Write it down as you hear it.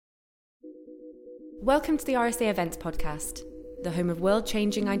Welcome to the RSA Events Podcast, the home of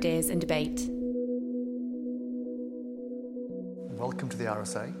world-changing ideas and debate. Welcome to the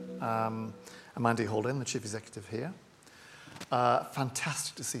RSA. I'm Andy Haldin, the Chief Executive here.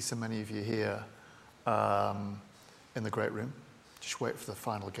 Fantastic to see so many of you here in the great room. Just wait for the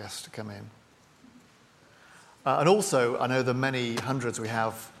final guests to come in. And also, I know the many hundreds we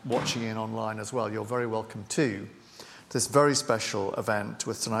have watching in online as well. You're very welcome to this very special event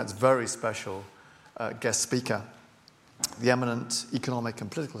with tonight's very special guest speaker, the eminent economic and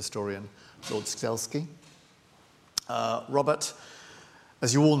political historian, Lord Skrzydelsky. Robert,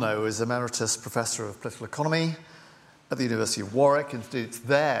 as you all know, is Emeritus Professor of Political Economy at the University of Warwick. And it's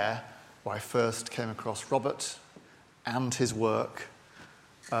there where I first came across Robert and his work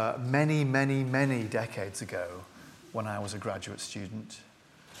many decades ago when I was a graduate student.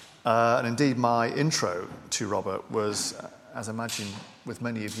 And indeed, my intro to Robert was, as I imagine with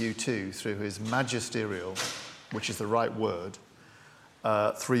many of you too, through his magisterial, which is the right word,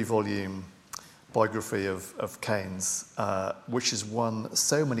 3-volume biography of Keynes, which has won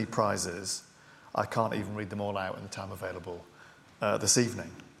so many prizes, I can't even read them all out in the time available this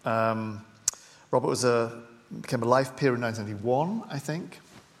evening. Robert became a life peer in 1991, I think,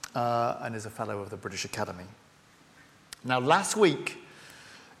 and is a fellow of the British Academy. Now, last week,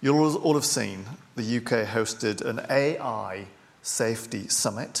 you'll all have seen the UK hosted an AI Safety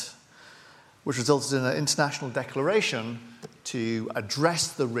Summit, which resulted in an international declaration to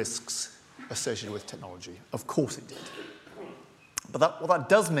address the risks associated with technology. Of course it did. But what that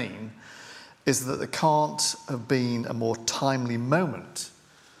does mean is that there can't have been a more timely moment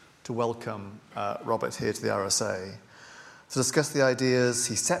to welcome Robert here to the RSA to discuss the ideas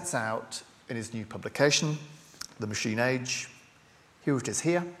he sets out in his new publication, The Machine Age. Here it is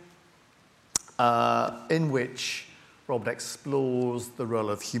here, in which Robert explores the role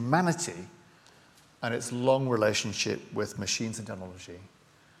of humanity and its long relationship with machines and technology,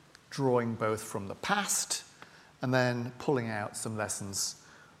 drawing both from the past and then pulling out some lessons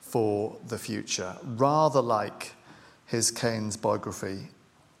for the future. Rather like his Keynes biography,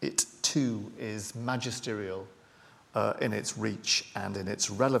 it too is magisterial in its reach and in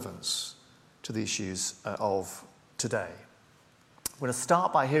its relevance to the issues of today. We're going to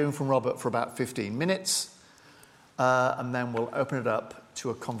start by hearing from Robert for about 15 minutes, and then we'll open it up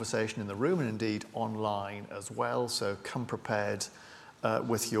to a conversation in the room and indeed online as well. So come prepared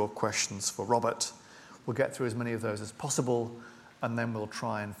with your questions for Robert. We'll get through as many of those as possible, and then we'll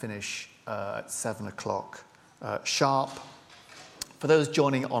try and finish at 7 o'clock sharp. For those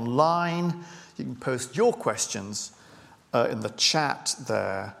joining online, you can post your questions in the chat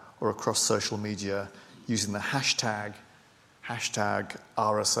there or across social media using the hashtag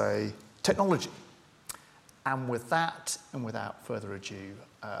RSA Technology. And with that, and without further ado,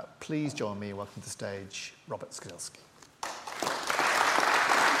 please join me in welcoming to the stage Robert Skrzydelsky.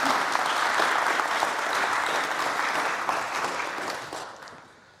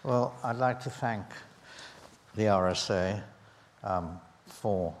 Well, I'd like to thank the RSA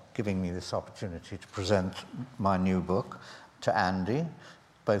for giving me this opportunity to present my new book, to Andy,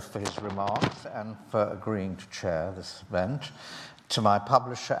 both for his remarks and for agreeing to chair this event, to my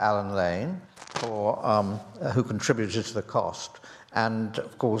publisher, Alan Lane, who contributed to the cost, and,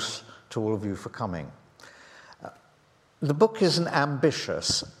 of course, to all of you for coming. The book is an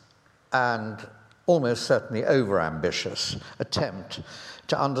ambitious and almost certainly over-ambitious attempt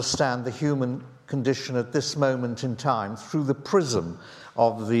to understand the human condition at this moment in time through the prism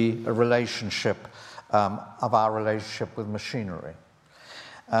of the relationship, of our relationship with machinery.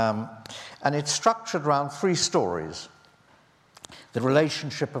 And it's structured around 3 stories: the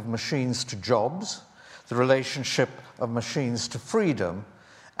relationship of machines to jobs, the relationship of machines to freedom,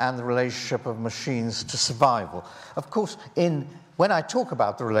 and the relationship of machines to survival. Of course, when I talk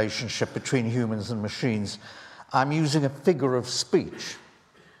about the relationship between humans and machines, I'm using a figure of speech.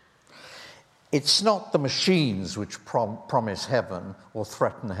 It's not the machines which promise heaven or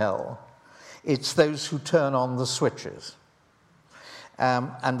threaten hell. It's those who turn on the switches.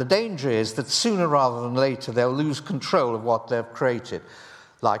 And the danger is that sooner rather than later they'll lose control of what they've created,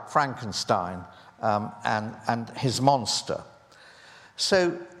 like Frankenstein and his monster.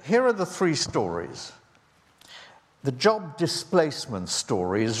 So here are the 3 stories. The job displacement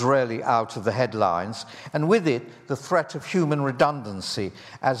story is rarely out of the headlines, and with it, the threat of human redundancy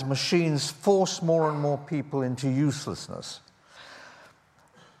as machines force more and more people into uselessness.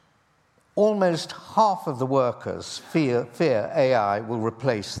 Almost half of the workers fear AI will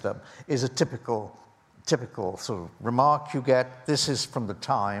replace them, is a typical sort of remark you get. This is from the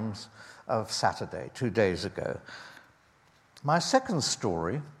Times of Saturday, 2 days ago. My second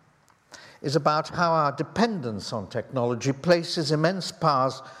story is about how our dependence on technology places immense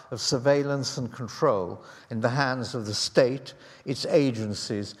powers of surveillance and control in the hands of the state, its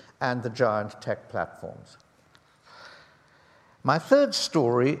agencies, and the giant tech platforms. My third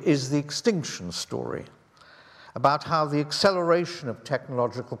story is the extinction story, about how the acceleration of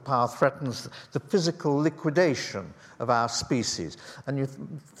technological power threatens the physical liquidation of our species. And you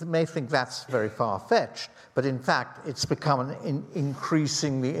may think that's very far-fetched, but in fact it's become an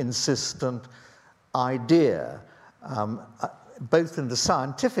increasingly insistent idea, both in the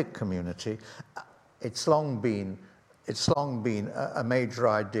scientific community. It's long been a major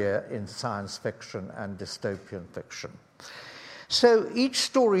idea in science fiction and dystopian fiction. So each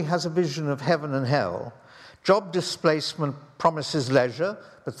story has a vision of heaven and hell. Job displacement promises leisure,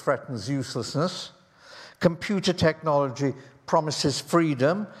 but threatens uselessness. Computer technology promises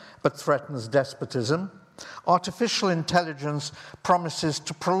freedom, but threatens despotism. Artificial intelligence promises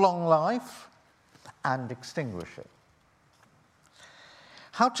to prolong life and extinguish it.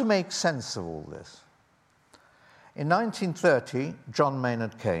 How to make sense of all this? In 1930, John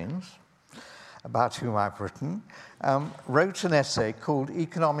Maynard Keynes, about whom I've written, wrote an essay called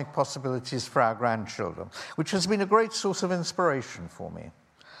Economic Possibilities for Our Grandchildren, which has been a great source of inspiration for me.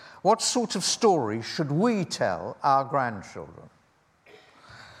 What sort of story should we tell our grandchildren?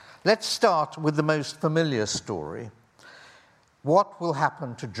 Let's start with the most familiar story. What will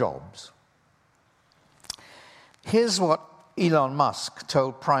happen to jobs? Here's what Elon Musk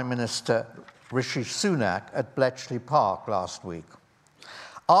told Prime Minister Rishi Sunak at Bletchley Park last week.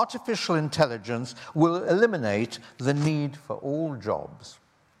 Artificial intelligence will eliminate the need for all jobs.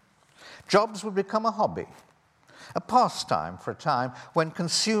 Jobs will become a hobby, a pastime for a time when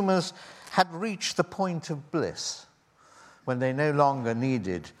consumers had reached the point of bliss, when they no longer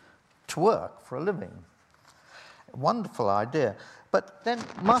needed to work for a living. A wonderful idea. But then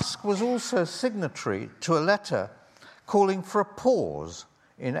Musk was also signatory to a letter calling for a pause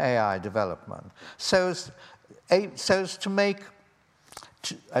in AI development, so as to make,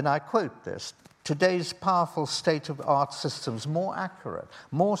 and I quote this, today's powerful state-of-the-art systems more accurate,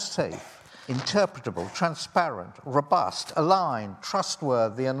 more safe, interpretable, transparent, robust, aligned,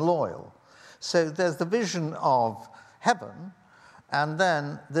 trustworthy, and loyal. So there's the vision of heaven, and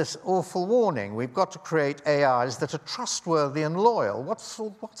then this awful warning. We've got to create AIs that are trustworthy and loyal. What's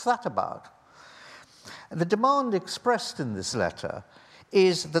that about? And the demand expressed in this letter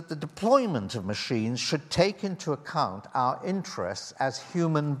is that the deployment of machines should take into account our interests as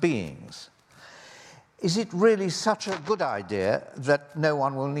human beings. Is it really such a good idea that no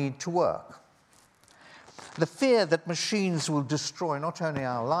one will need to work? The fear that machines will destroy not only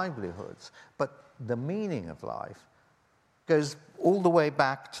our livelihoods, but the meaning of life, goes all the way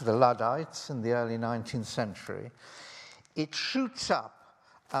back to the Luddites in the early 19th century. It shoots up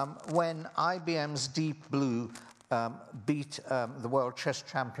when IBM's Deep Blue beat the world chess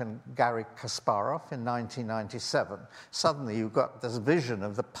champion Garry Kasparov in 1997. Suddenly you've got this vision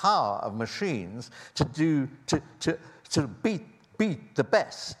of the power of machines to beat the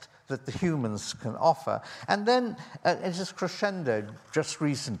best that the humans can offer. And then it has crescendoed just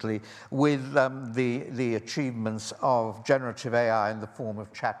recently with the achievements of generative AI in the form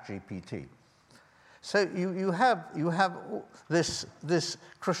of ChatGPT. So you have this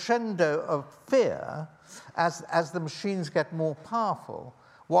crescendo of fear as the machines get more powerful.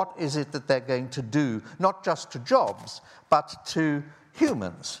 What is it that they're going to do, not just to jobs, but to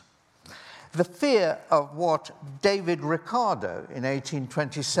humans? The fear of what David Ricardo in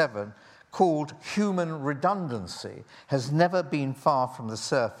 1827 called human redundancy has never been far from the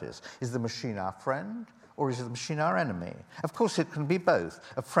surface. Is the machine our friend, or is the machine our enemy? Of course, it can be both,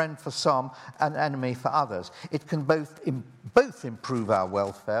 a friend for some, an enemy for others. It can both improve our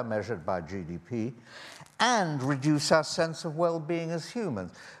welfare, measured by GDP, and reduce our sense of well-being as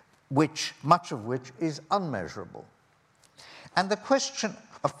humans, much of which is unmeasurable. And the question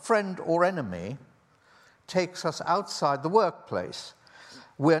of friend or enemy takes us outside the workplace.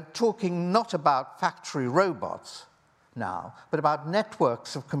 We're talking not about factory robots now, but about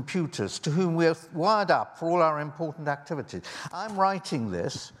networks of computers to whom we're wired up for all our important activities. I'm writing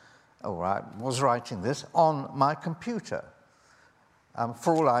this, was writing this on my computer.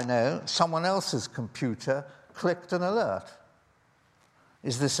 For all I know, someone else's computer clicked an alert.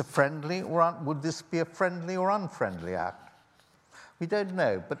 Is this a friendly or would this be a friendly or unfriendly act? We don't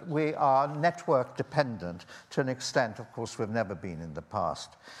know, but we are network dependent to an extent, of course, we've never been in the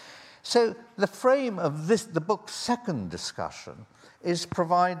past. So the frame of the book's second discussion is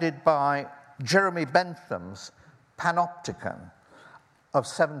provided by Jeremy Bentham's Panopticon of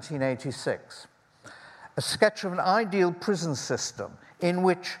 1786, a sketch of an ideal prison system in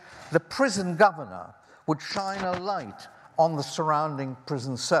which the prison governor would shine a light on the surrounding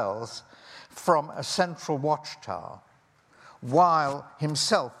prison cells from a central watchtower, while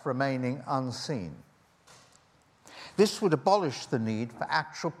himself remaining unseen. This would abolish the need for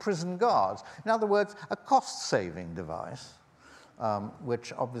actual prison guards. In other words, a cost-saving device,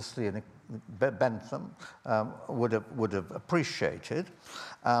 which obviously Bentham would have appreciated.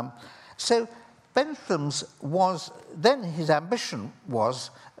 So Bentham's his ambition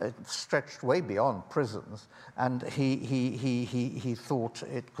was stretched way beyond prisons, and he thought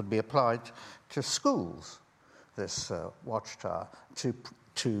it could be applied to schools, this watchtower, to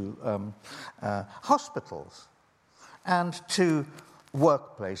hospitals, and to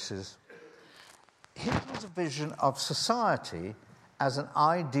workplaces. His was a vision of society as an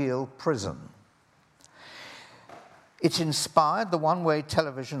ideal prison. It inspired the one-way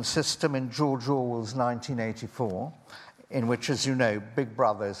television system in George Orwell's 1984, in which, as you know, Big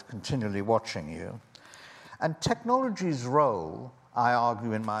Brother is continually watching you. And technology's role, I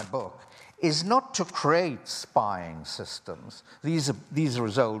argue in my book, is not to create spying systems, these are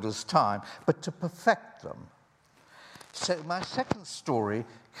as old as time, but to perfect them. So my second story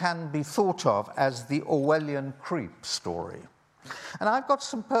can be thought of as the Orwellian creep story. And I've got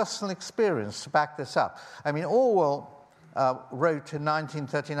some personal experience to back this up. I mean, Orwell wrote in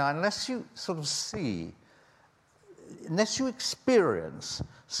 1939, unless you sort of see, unless you experience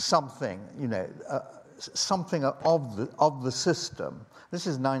something, something of the system. This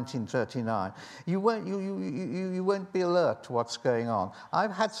is 1939. You won't be alert to what's going on.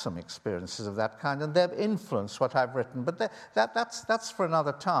 I've had some experiences of that kind, and they've influenced what I've written. But that's for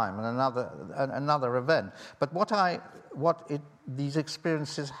another time and another event. But these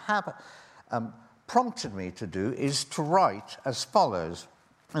experiences have prompted me to do is to write as follows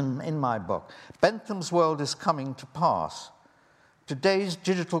in my book. Bentham's world is coming to pass. Today's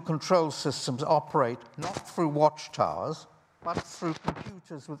digital control systems operate not through watchtowers, but through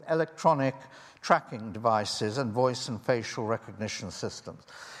computers with electronic tracking devices and voice and facial recognition systems.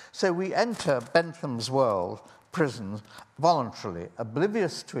 So we enter Bentham's world, prison, voluntarily,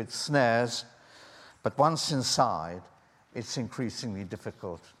 oblivious to its snares, but once inside, it's increasingly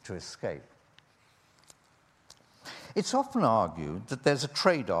difficult to escape. It's often argued that there's a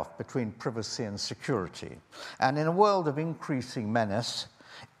trade-off between privacy and security, and in a world of increasing menace,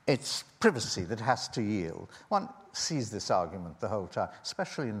 it's privacy that has to yield. One sees this argument the whole time,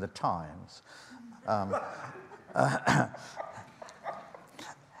 especially in the Times.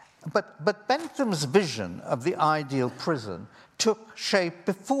 But Bentham's vision of the ideal prison took shape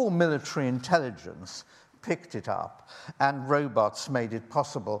before military intelligence picked it up and robots made it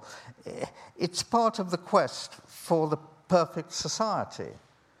possible. It's part of the quest for the perfect society.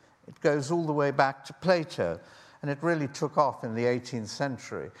 It goes all the way back to Plato, and it really took off in the 18th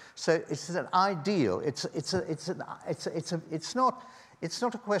century. So it's an ideal. It's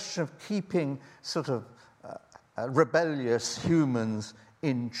not a question of keeping sort of rebellious humans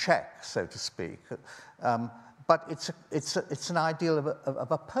in check, so to speak, but it's an ideal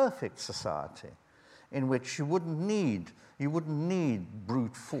of a perfect society in which you wouldn't need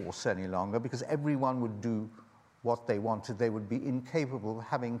brute force any longer, because everyone would do what they wanted. They would be incapable of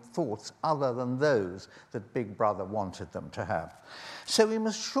having thoughts other than those that Big Brother wanted them to have. So we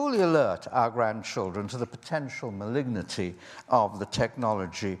must surely alert our grandchildren to the potential malignity of the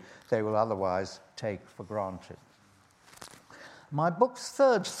technology they will otherwise take for granted. My book's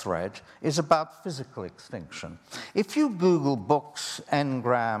third thread is about physical extinction. If you Google books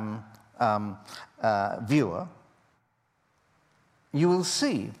Ngram viewer, you will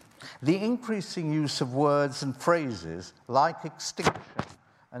see the increasing use of words and phrases like extinction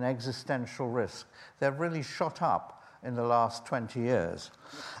and existential risk. They've really shot up in the last 20 years,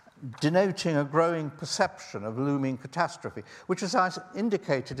 denoting a growing perception of looming catastrophe, which, as I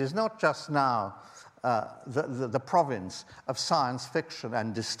indicated, is not just now the province of science fiction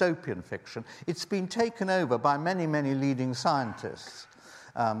and dystopian fiction. It's been taken over by many, many leading scientists.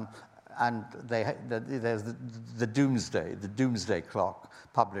 And there's the doomsday clock,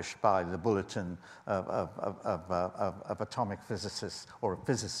 published by the Bulletin of Atomic Physicists, or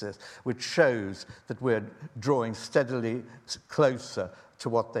physicists, which shows that we're drawing steadily closer to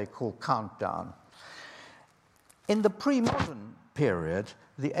what they call countdown. In the pre-modern period,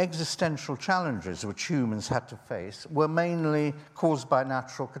 the existential challenges which humans had to face were mainly caused by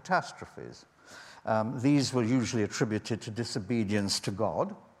natural catastrophes. These were usually attributed to disobedience to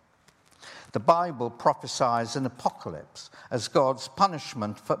God. The Bible prophesies an apocalypse as God's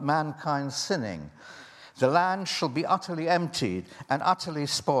punishment for mankind's sinning. The land shall be utterly emptied and utterly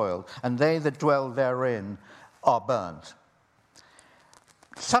spoiled, and they that dwell therein are burnt.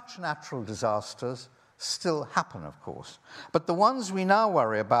 Such natural disasters still happen, of course. But the ones we now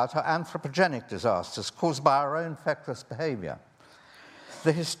worry about are anthropogenic disasters caused by our own feckless behavior.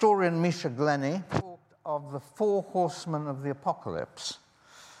 The historian Misha Glenny talked of the 4 horsemen of the apocalypse: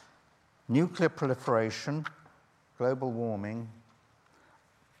 nuclear proliferation, global warming,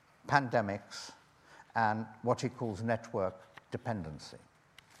 pandemics, and what he calls network dependency.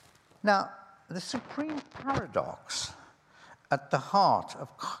 Now, the supreme paradox at the heart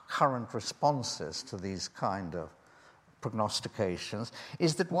of current responses to these kind of prognostications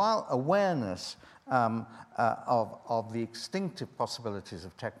is that while awareness of the extinctive possibilities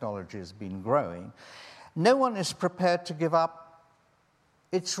of technology has been growing, no one is prepared to give up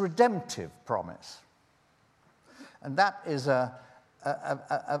its redemptive promise. And that is a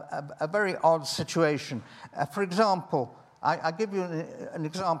very odd situation. For example, I give you an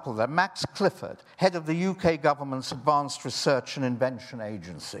example there. Max Clifford, head of the UK government's Advanced Research and Invention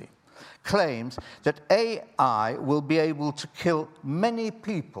Agency, claims that AI will be able to kill many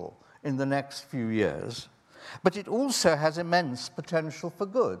people in the next few years, but it also has immense potential for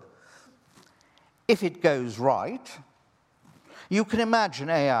good. If it goes right, you can imagine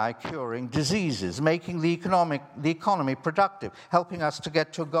AI curing diseases, making the economy productive, helping us to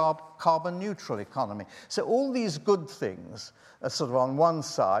get to a carbon-neutral economy. So all these good things are sort of on one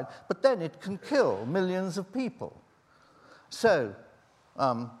side, but then it can kill millions of people. So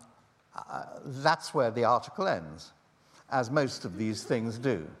that's where the article ends, as most of these things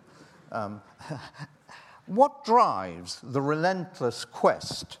do. What drives the relentless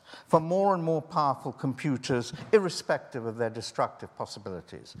quest for more and more powerful computers, irrespective of their destructive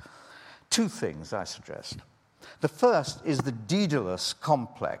possibilities? 2 things, I suggest. The first is the Daedalus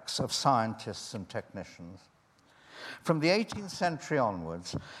complex of scientists and technicians. From the 18th century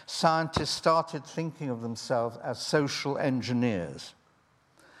onwards, scientists started thinking of themselves as social engineers.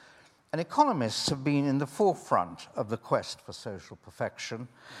 And economists have been in the forefront of the quest for social perfection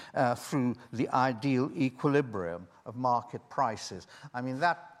through the ideal equilibrium of market prices. I mean,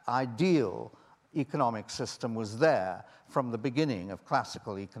 that ideal economic system was there from the beginning of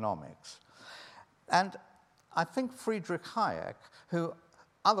classical economics. And I think Friedrich Hayek, who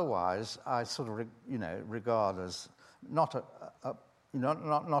otherwise I sort of regard as not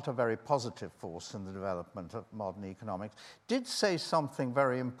a very positive force in the development of modern economics, did say something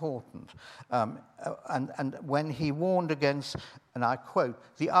very important. And when he warned against, and I quote,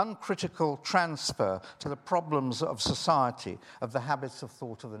 the uncritical transfer to the problems of society of the habits of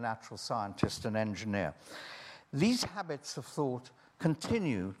thought of the natural scientist and engineer. These habits of thought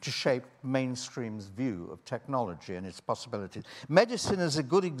continue to shape mainstream's view of technology and its possibilities. Medicine is a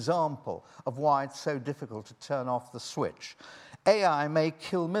good example of why it's so difficult to turn off the switch. AI may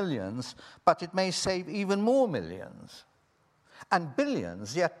kill millions, but it may save even more millions, and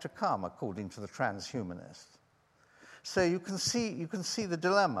billions yet to come, according to the transhumanists. So you can see the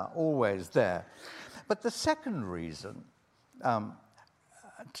dilemma always there. But the second reason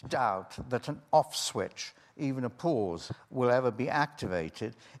to doubt that an off switch, even a pause, will ever be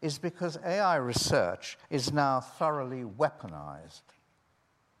activated is because AI research is now thoroughly weaponized.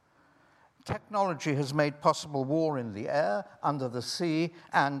 Technology has made possible war in the air, under the sea,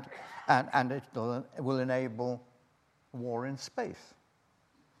 and it will enable war in space.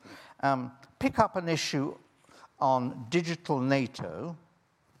 Pick up an issue on Digital NATO,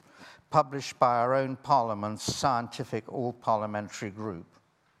 published by our own Parliament's scientific all-parliamentary group.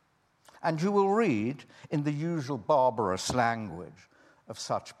 And you will read, in the usual barbarous language of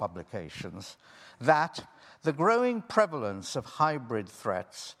such publications, that the growing prevalence of hybrid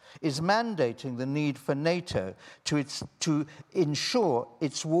threats is mandating the need for NATO to ensure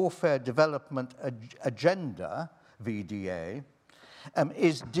its warfare development agenda, VDA,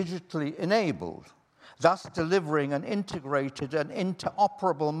 is digitally enabled, thus delivering an integrated and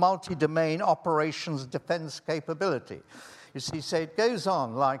interoperable multi-domain operations defense capability. You see, so it goes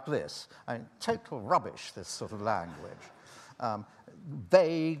on like this. I mean, total rubbish, this sort of language.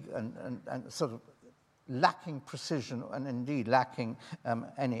 Vague and sort of lacking precision and indeed lacking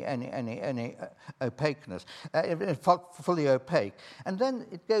any opaqueness, fully opaque. And then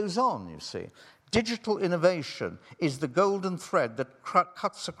it goes on, you see. Digital innovation is the golden thread that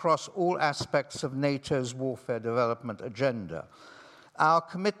cuts across all aspects of NATO's warfare development agenda. Our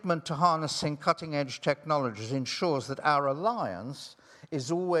commitment to harnessing cutting-edge technologies ensures that our alliance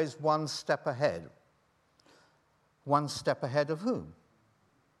is always one step ahead. One step ahead of whom?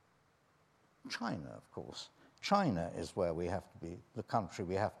 China, of course, China is where we have to be, the country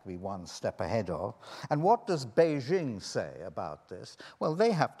we have to be one step ahead of. And what does Beijing say about this? Well,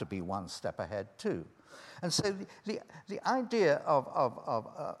 they have to be one step ahead too. And so the idea of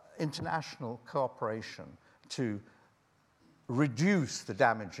international cooperation to reduce the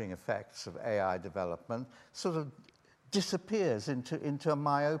damaging effects of AI development sort of disappears into a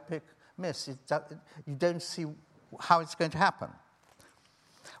myopic mist. You don't see how it's going to happen.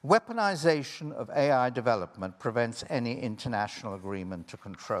 Weaponization of AI development prevents any international agreement to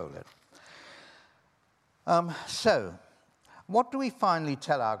control it. So, what do we finally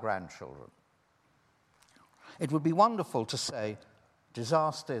tell our grandchildren? It would be wonderful to say,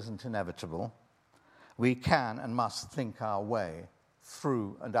 disaster isn't inevitable. We can and must think our way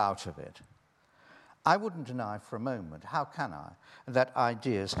through and out of it. I wouldn't deny for a moment, how can I, that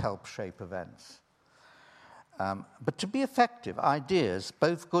ideas help shape events. But to be effective, ideas,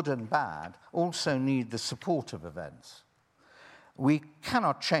 both good and bad, also need the support of events. We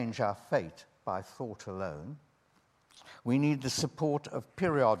cannot change our fate by thought alone. We need the support of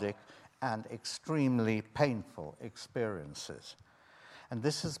periodic and extremely painful experiences. And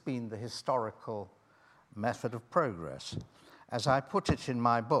this has been the historical method of progress. As I put it in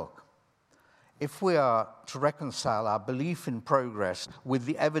my book, if we are to reconcile our belief in progress with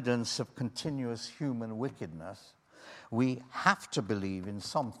the evidence of continuous human wickedness, we have to believe in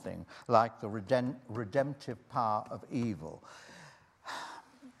something like the redemptive power of evil.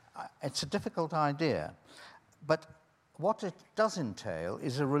 It's a difficult idea, but what it does entail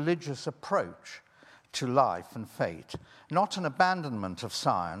is a religious approach to life and fate, not an abandonment of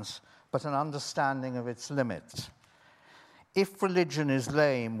science, but an understanding of its limits. If religion is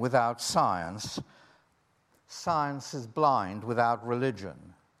lame without science, science is blind without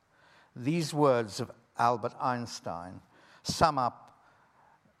religion. These words of Albert Einstein sum up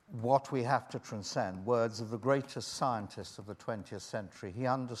what we have to transcend, words of the greatest scientist of the 20th century. He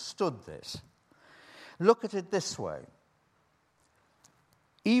understood this. Look at it this way.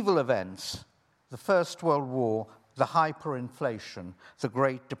 Evil events, the First World War, the hyperinflation, the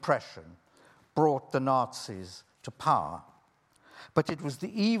Great Depression, brought the Nazis to power. But it was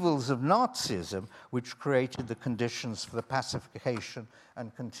the evils of Nazism which created the conditions for the pacification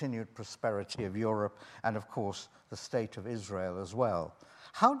and continued prosperity of Europe and, of course, the State of Israel as well.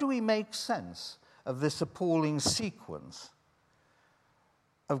 How do we make sense of this appalling sequence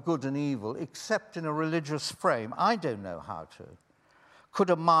of good and evil except in a religious frame? I don't know how to.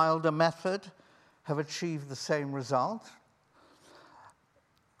 Could a milder method have achieved the same result?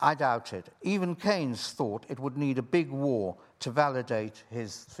 I doubt it. Even Keynes thought it would need a big war to validate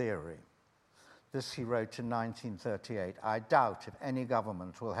his theory. This he wrote in 1938. I doubt if any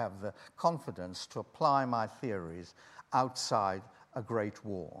government will have the confidence to apply my theories outside a great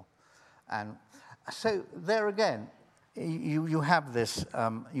war. And so there again, you have this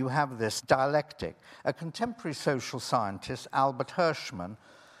dialectic. A contemporary social scientist, Albert Hirschman,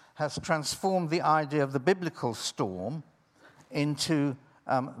 has transformed the idea of the biblical storm into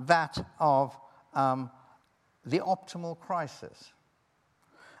that of the optimal crisis.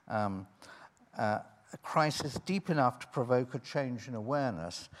 A crisis deep enough to provoke a change in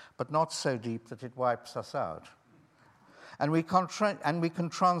awareness, but not so deep that it wipes us out. And we can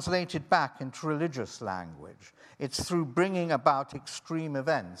translate it back into religious language. It's through bringing about extreme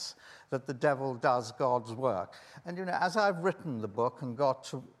events that the devil does God's work. And as I've written the book and got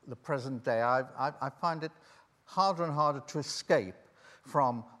to the present day, I find it harder and harder to escape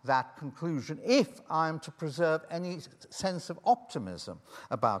from that conclusion if I am to preserve any sense of optimism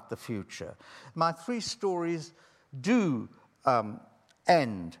about the future. My three stories do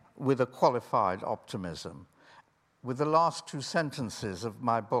end with a qualified optimism, with the last two sentences of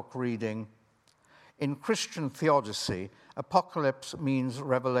my book reading, in Christian theodicy, apocalypse means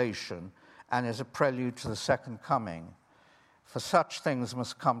revelation and is a prelude to the second coming. For such things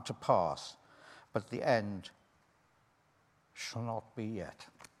must come to pass, but the end shall not be yet.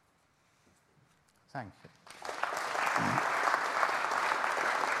 Thank you.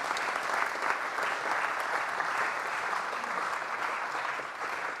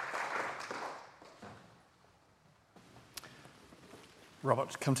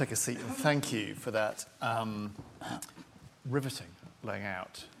 Robert, come take a seat, and thank you for that riveting laying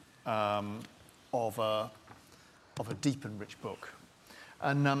out of a deep and rich book.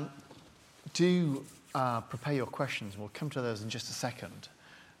 And do prepare your questions. We'll come to those in just a second.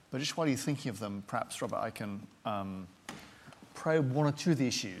 But just while you're thinking of them, perhaps, Robert, I can probe one or two of the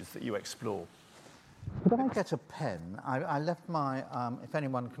issues that you explore. Could I get a pen? I left my, if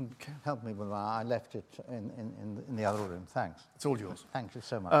anyone can help me with that, I left it in the other room. Thanks. It's all yours. Thank you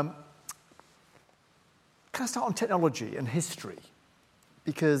so much. can I start on technology and history?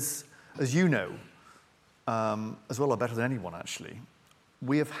 Because, as you know, as well or better than anyone actually,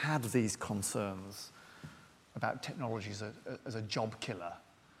 we have had these concerns about technology as a job killer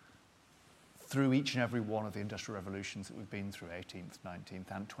through each and every one of the industrial revolutions that we've been through, 18th,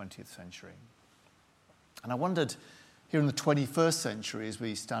 19th and 20th century. And I wondered, here in the 21st century, as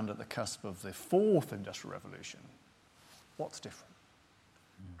we stand at the cusp of the fourth industrial revolution, what's different?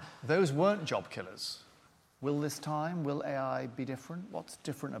 Those weren't job killers. Will this time, will AI be different? What's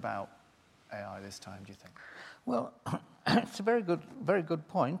different about AI this time, do you think? Well, it's a very good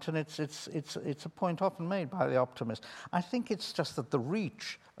point, and it's a point often made by the optimist. I think it's just that the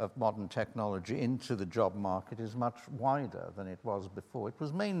reach of modern technology into the job market is much wider than it was before. It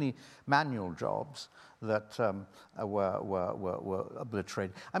was mainly manual jobs that were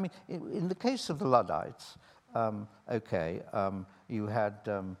obliterated. I mean, in the case of the Luddites, you had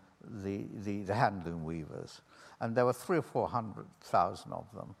the hand loom weavers, and there were 300,000 or 400,000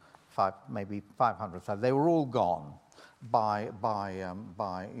 of them, maybe 500,000. They were all gone by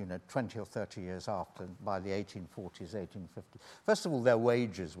 20 or 30 years after, by the 1840s, 1850s. First of all, their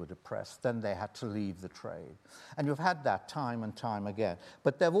wages were depressed. Then they had to leave the trade. And you've had that time and time again.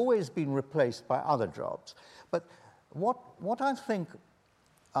 But they've always been replaced by other jobs. But what I think,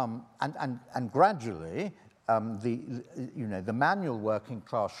 and gradually, the manual working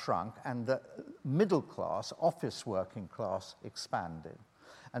class shrunk and the middle class, office working class expanded.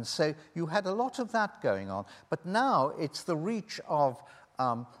 And so you had a lot of that going on. But now it's the reach of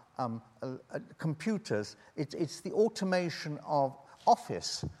computers. It's the automation of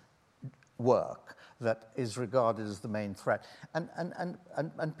office work that is regarded as the main threat.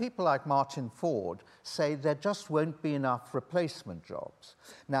 And people like Martin Ford say there just won't be enough replacement jobs.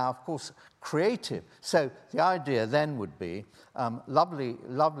 Now, of course, creative. So the idea then would be lovely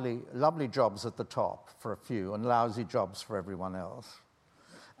jobs at the top for a few and lousy jobs for everyone else,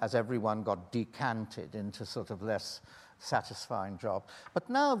 as everyone got decanted into sort of less satisfying jobs. But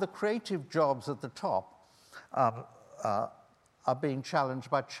now the creative jobs at the top are being challenged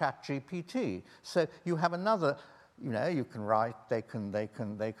by ChatGPT. So you have another, you can write, they can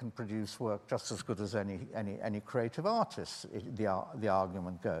produce work just as good as any creative artist, the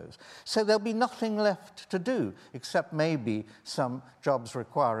argument goes. So there'll be nothing left to do except maybe some jobs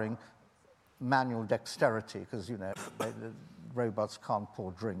requiring manual dexterity, because, the robots can't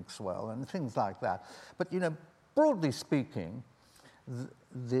pour drinks well and things like that. But, broadly speaking,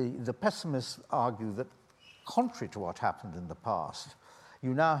 the pessimists argue that, contrary to what happened in the past,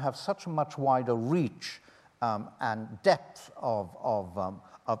 you now have such a much wider reach and depth of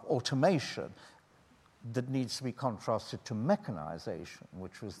automation that needs to be contrasted to mechanization,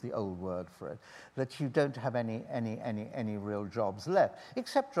 which was the old word for it, that you don't have any real jobs left,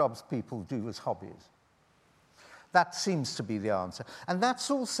 except jobs people do as hobbies. That seems to be the answer. And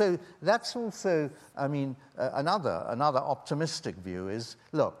that's also I mean, another optimistic view is,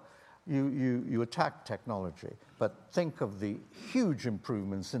 look, you attack technology, but think of the huge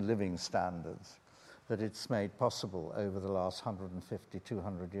improvements in living standards that it's made possible over the last 150,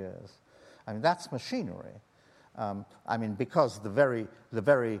 200 years. I mean, that's machinery. Because the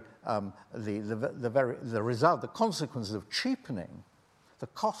result, the consequences of cheapening the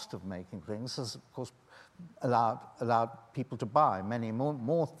cost of making things has, of course, allowed people to buy many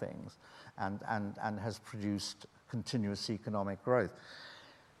more things, and has produced continuous economic growth.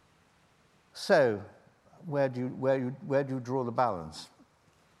 So, where do you draw the balance?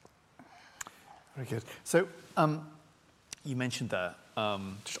 Very good. So, you mentioned there,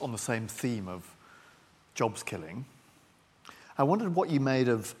 just on the same theme of jobs killing, I wondered what you made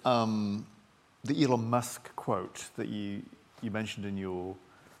of the Elon Musk quote that you mentioned in your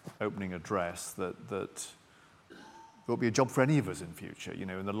opening address, that there will be a job for any of us in future.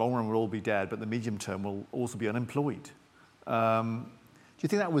 In the long run we'll all be dead, but in the medium term we'll also be unemployed. Do you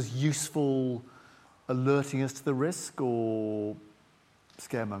think that was useful, alerting us to the risk, or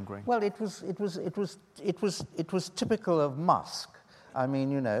scaremongering? Well, it was typical of Musk. I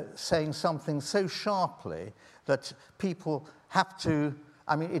mean, saying something so sharply that people have to.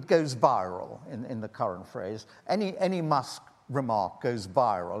 I mean, it goes viral in the current phrase. Any Musk remark goes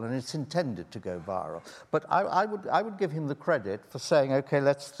viral, and it's intended to go viral. But I would give him the credit for saying, okay,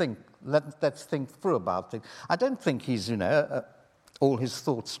 let's think through about things. I don't think he's all his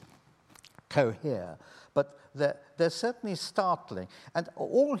thoughts cohere, but they're certainly startling. And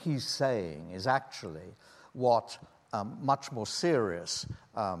all he's saying is actually what much more serious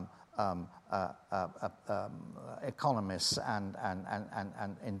economists and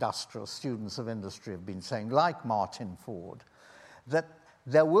industrial students of industry have been saying, like Martin Ford, that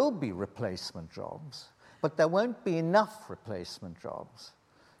there will be replacement jobs, But there won't be enough replacement jobs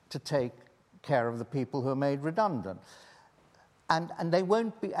to take care of the people who are made redundant. And they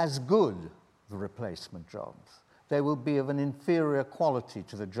won't be as good, the replacement jobs. They will be of an inferior quality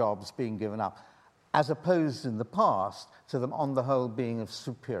to the jobs being given up, as opposed in the past to them, on the whole, being of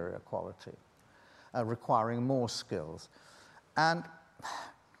superior quality, requiring more skills. And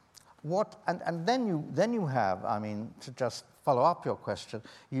then you have, I mean, to just follow up your question,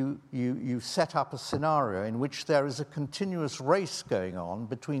 you set up a scenario in which there is a continuous race going on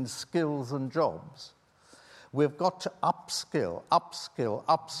between skills and jobs. We've got to upskill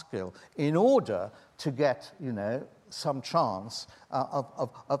in order to get, some chance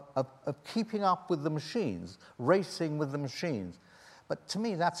of keeping up with the machines, racing with the machines. But to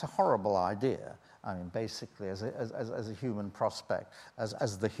me, that's a horrible idea. I mean, basically, as a human prospect,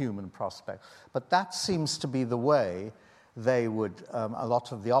 as the human prospect. But that seems to be the way they would, a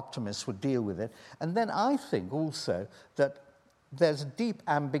lot of the optimists would deal with it. And then I think also that there's deep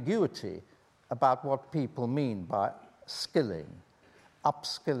ambiguity about what people mean by skilling,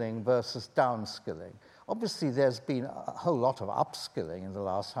 upskilling versus downskilling. Obviously, there's been a whole lot of upskilling in the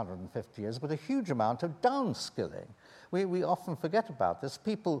last 150 years, but a huge amount of downskilling. We often forget about this.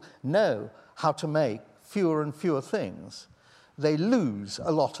 People know how to make fewer and fewer things. They lose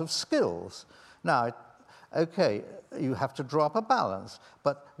a lot of skills. Now, okay, you have to draw up a balance,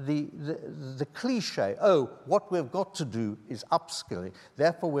 but the cliche, what we've got to do is upskilling,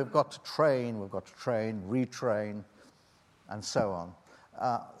 therefore we've got to train, retrain, and so on,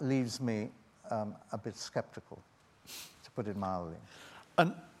 leaves me a bit skeptical, to put it mildly.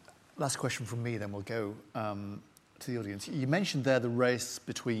 And last question from me, then we'll go to the audience. You mentioned there the race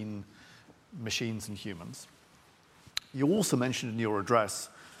between machines and humans. You also mentioned in your address,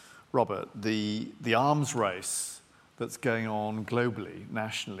 Robert, the arms race that's going on globally,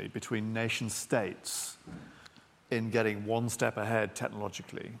 nationally, between nation states in getting one step ahead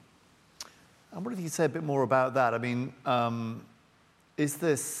technologically. I wonder if you could say a bit more about that. I mean, some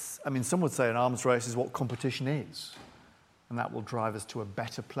would say an arms race is what competition is, and that will drive us to a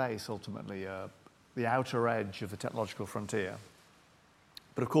better place, ultimately, the outer edge of the technological frontier.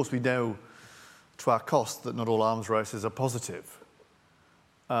 But of course, we know to our cost that not all arms races are positive.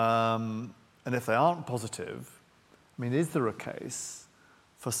 And if they aren't positive, I mean, is there a case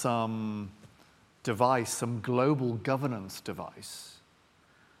for some device, some global governance device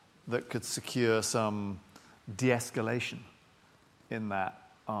that could secure some de-escalation in that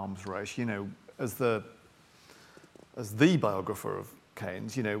arms race? As the biographer of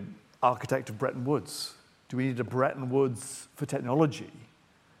Keynes, architect of Bretton Woods, do we need a Bretton Woods for technology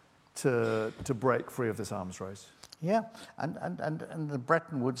to break free of this arms race? Yeah, and the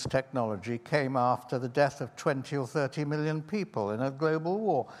Bretton Woods technology came after the death of 20 or 30 million people in a global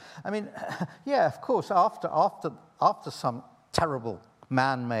war. I mean, yeah, of course, after some terrible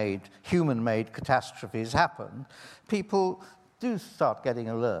man-made, human-made catastrophes happen, people do start getting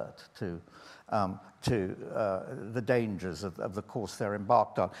alert to the dangers of the course they're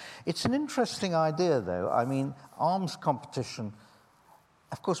embarked on. It's an interesting idea, though. I mean, arms competition,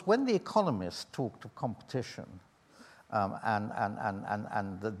 of course, when the economists talked of competition,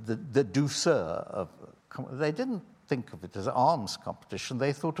 and the douceur of, they didn't think of it as arms competition.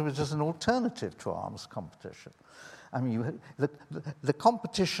 They thought of it as an alternative to arms competition. I mean, the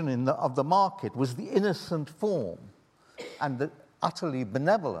competition of the market was the innocent form and the utterly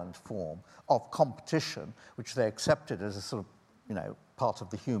benevolent form of competition, which they accepted as a sort of, part of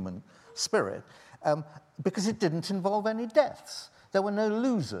the human spirit, because it didn't involve any deaths. There were no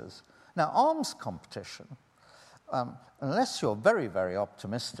losers. Now, arms competition, unless you're very, very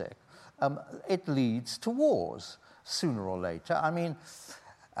optimistic, it leads to wars sooner or later. I mean,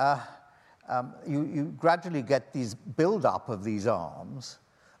 you gradually get these build-up of these arms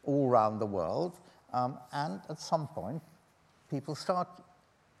all around the world, and at some point, people start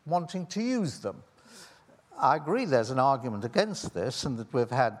wanting to use them. I agree there's an argument against this, and that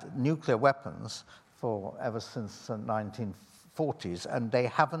we've had nuclear weapons ever since the 1940s, and they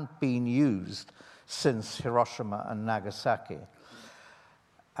haven't been used since Hiroshima and Nagasaki.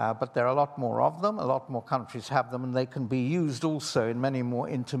 But there are a lot more of them, a lot more countries have them, and they can be used also in many more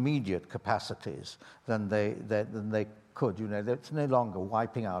intermediate capacities than they could. It's no longer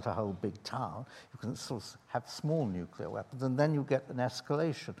wiping out a whole big town. You can sort of have small nuclear weapons, and then you get an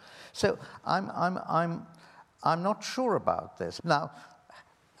escalation. So I'm not sure about this. Now,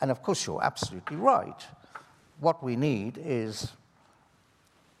 and of course you're absolutely right. What we need is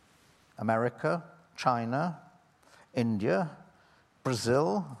America, China, India,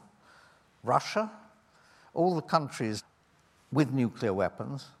 Brazil, Russia, all the countries with nuclear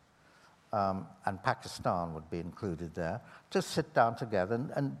weapons, and Pakistan would be included there, to sit down together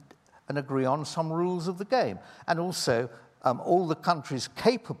and agree on some rules of the game. And also all the countries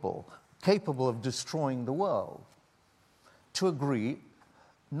capable of destroying the world to agree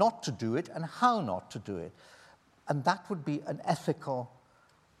not to do it and how not to do it. And that would be an ethical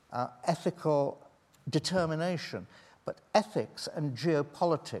determination. But ethics and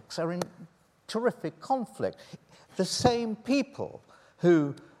geopolitics are in terrific conflict. The same people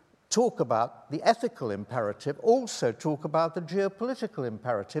who talk about the ethical imperative also talk about the geopolitical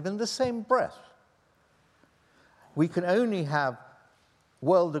imperative in the same breath. We can only have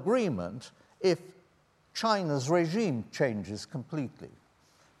world agreement if China's regime changes completely.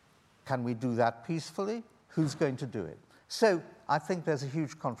 Can we do that peacefully? Who's going to do it? So I think there's a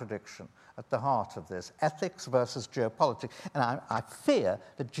huge contradiction at the heart of this, ethics versus geopolitics. And I fear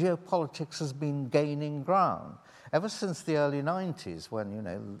that geopolitics has been gaining ground ever since the early 90s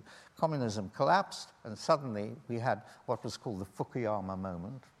when, communism collapsed and suddenly we had what was called the Fukuyama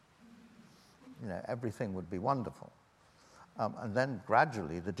moment. Everything would be wonderful. And then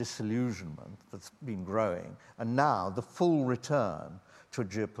gradually the disillusionment that's been growing, and now the full return to a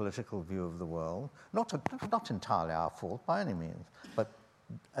geopolitical view of the world, not entirely our fault by any means, but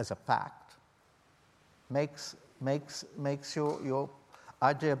as a fact, makes your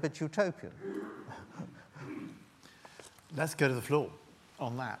idea a bit utopian. Let's go to the floor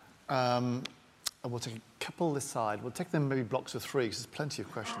on that. And we'll take a couple this side. We'll take them maybe blocks of 3 because there's plenty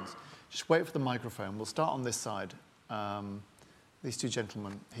of questions. Just wait for the microphone. We'll start on this side. These two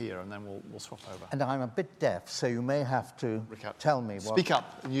gentlemen here, and then we'll swap over. And I'm a bit deaf, so you may have to tell me what... Speak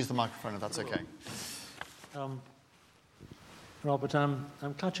up and use the microphone if that's okay. Robert, I'm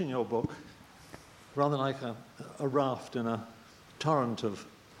clutching your book rather like a raft in a torrent of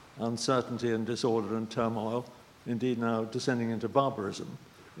uncertainty and disorder and turmoil, indeed now descending into barbarism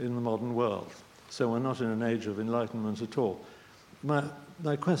in the modern world. So we're not in an age of enlightenment at all.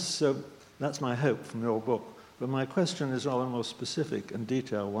 So that's my hope from your book. But my question is rather more specific and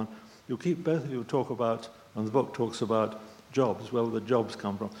detailed one. Both of you talk about, and the book talks about jobs, where the jobs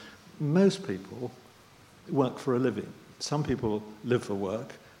come from. Most people work for a living. Some people live for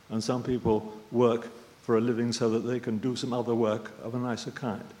work, and some people work for a living so that they can do some other work of a nicer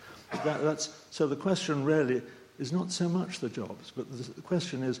kind. So the question really is not so much the jobs, but the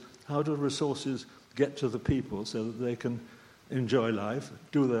question is how do resources get to the people so that they can enjoy life,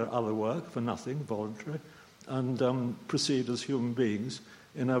 do their other work for nothing, voluntary, and proceed as human beings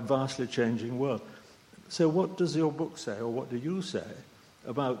in a vastly changing world. So what does your book say, or what do you say,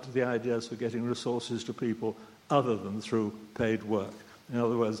 about the ideas for getting resources to people other than through paid work? In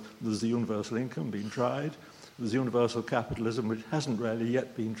other words, there's the universal income being tried, there's universal capitalism, which hasn't really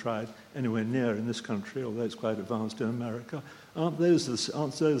yet been tried anywhere near in this country, although it's quite advanced in America. Aren't those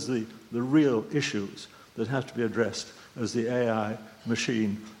the real issues that have to be addressed as the AI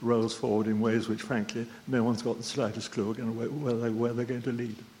machine rolls forward in ways which, frankly, no one's got the slightest clue where they're going to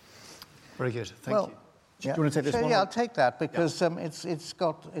lead? Very good. Thank you. Do you want to take this one? Yeah, I'll take that because it's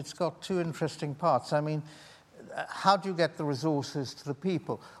got two interesting parts. I mean, how do you get the resources to the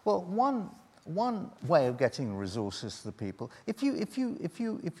people? Well, one way of getting resources to the people, if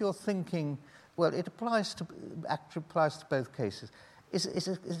you're thinking, well, it applies to both cases.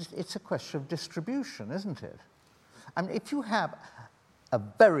 It's a question of distribution, isn't it? I mean, if you have a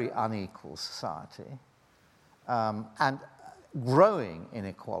very unequal society and growing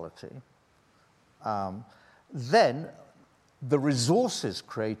inequality, then the resources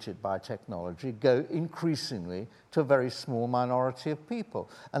created by technology go increasingly to a very small minority of people.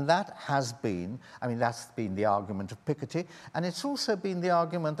 And that has been, that's been the argument of Piketty, and it's also been the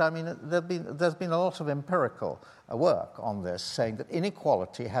argument, there's been a lot of empirical work on this, saying that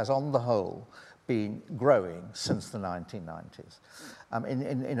inequality has, on the whole, been growing since the 1990s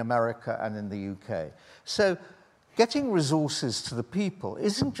in America and in the UK. So getting resources to the people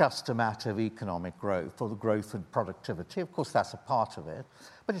isn't just a matter of economic growth or the growth in productivity. Of course, that's a part of it.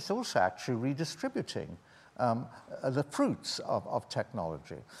 But it's also actually redistributing the fruits of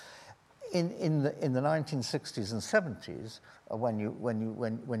technology. In the 1960s and 70s,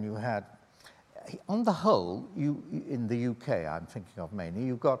 when you had, on the whole, in the UK, I'm thinking of mainly,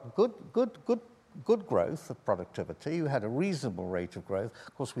 you got good growth of productivity. You had a reasonable rate of growth.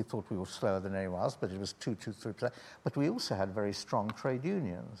 Of course, we thought we were slower than anyone else, but it was 2-3%. But we also had very strong trade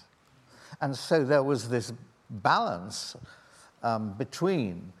unions. And so there was this balance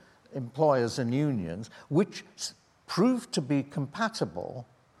between employers and unions, which proved to be compatible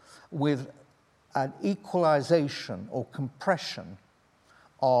with an equalization or compression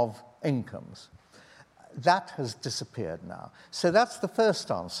of incomes. that has disappeared now. So that's the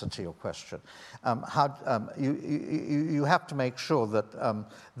first answer to your question. You have to make sure that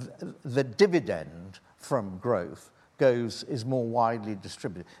the dividend from growth is more widely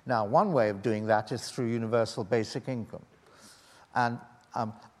distributed. Now, one way of doing that is through universal basic income. And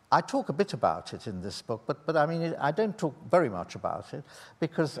I talk a bit about it in this book, but I mean, I don't talk very much about it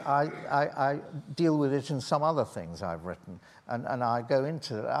because I deal with it in some other things I've written, and I go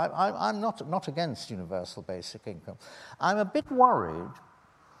into it. I'm not against universal basic income. I'm a bit worried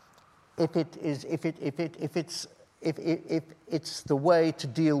if it's the way to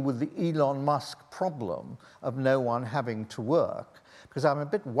deal with the Elon Musk problem of no one having to work, because I'm a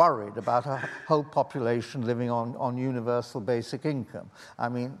bit worried about a whole population living on universal basic income. I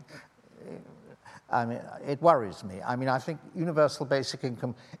mean, it worries me. I mean, I think universal basic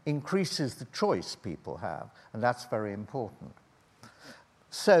income increases the choice people have, and that's very important.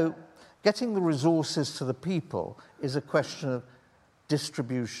 So getting the resources to the people is a question of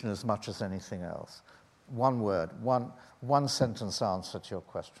distribution as much as anything else. One word, one sentence answer to your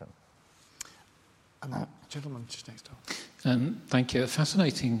question. Gentleman just next door. Thank you. A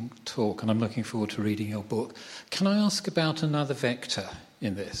fascinating talk, and I'm looking forward to reading your book. Can I ask about another vector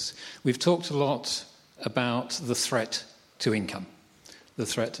in this? We've talked a lot about the threat to income, the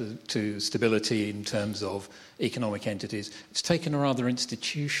threat to stability in terms of economic entities. It's taken a rather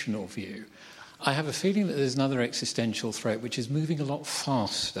institutional view. I have a feeling that there's another existential threat which is moving a lot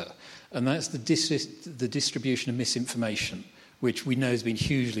faster, and that's the distribution of misinformation, which we know has been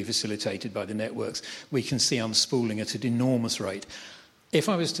hugely facilitated by the networks. We can see unspooling at an enormous rate. If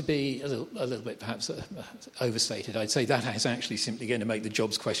I was to be a little bit perhaps overstated, I'd say that is actually simply going to make the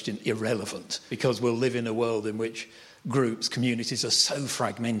jobs question irrelevant, because we'll live in a world in which groups, communities are so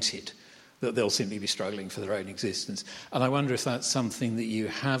fragmented that they'll simply be struggling for their own existence. And I wonder if that's something that you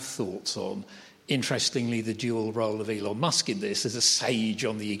have thoughts on. Interestingly, the dual role of Elon Musk in this as a sage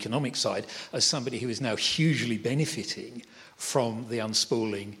on the economic side, as somebody who is now hugely benefiting from the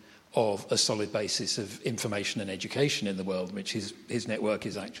unspooling of a solid basis of information and education in the world, which his network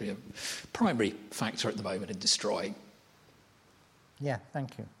is actually a primary factor at the moment in destroying. Yeah,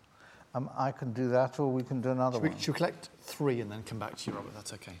 thank you. I can do that, or we can do another one. Should we collect three and then come back to you, Robert?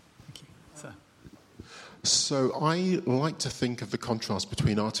 That's okay. Thank you. Sir. So I like to think of the contrast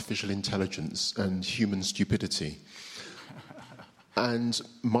between artificial intelligence and human stupidity. And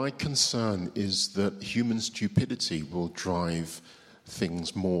my concern is that human stupidity will drive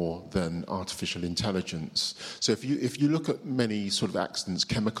things more than artificial intelligence. So if you look at many sort of accidents,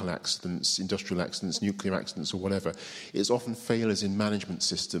 chemical accidents, industrial accidents, nuclear accidents or whatever, it's often failures in management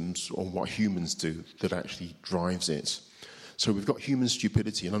systems or what humans do that actually drives it. So we've got human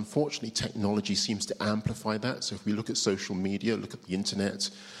stupidity, and unfortunately technology seems to amplify that. So if we look at social media, look at the internet,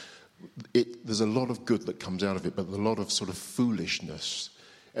 there's a lot of good that comes out of it, but a lot of sort of foolishness.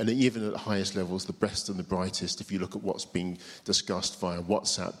 And even at the highest levels, the best and the brightest, if you look at what's being discussed via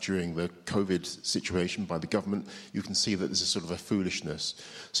WhatsApp during the COVID situation by the government, you can see that there's a sort of a foolishness.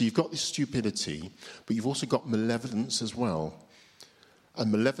 So you've got this stupidity, but you've also got malevolence as well.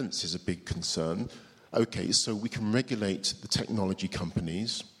 And malevolence is a big concern. Okay, so we can regulate the technology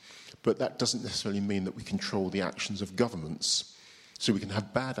companies, but that doesn't necessarily mean that we control the actions of governments. So we can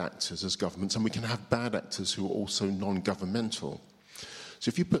have bad actors as governments, and we can have bad actors who are also non-governmental. So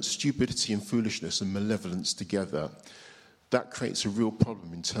if you put stupidity and foolishness and malevolence together, that creates a real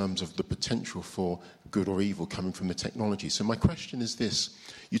problem in terms of the potential for good or evil coming from the technology. So my question is this.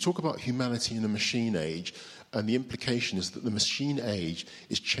 You talk about humanity in a machine age, and the implication is that the machine age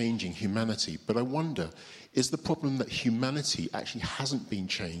is changing humanity. But I wonder, is the problem that humanity actually hasn't been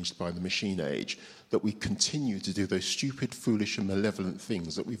changed by the machine age, that we continue to do those stupid, foolish, and malevolent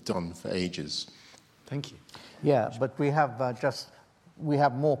things that we've done for ages? Thank you. Yeah, but we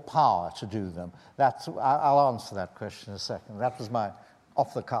have more power to do them. I'll answer that question in a second. That was my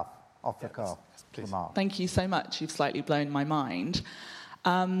off-the-cuff remark. Thank you so much. You've slightly blown my mind.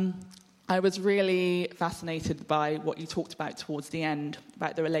 I was really fascinated by what you talked about towards the end,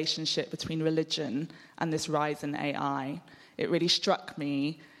 about the relationship between religion and this rise in AI. It really struck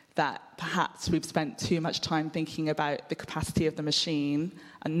me that perhaps we've spent too much time thinking about the capacity of the machine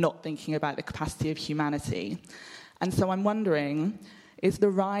and not thinking about the capacity of humanity. And so I'm wondering, is the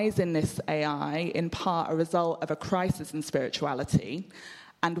rise in this AI in part a result of a crisis in spirituality?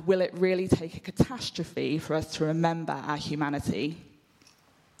 And will it really take a catastrophe for us to remember our humanity?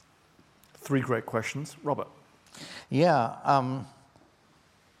 Three great questions. Robert. Yeah.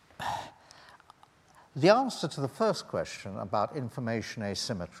 The answer to the first question about information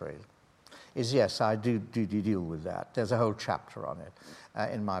asymmetry is yes, I do deal with that. There's a whole chapter on it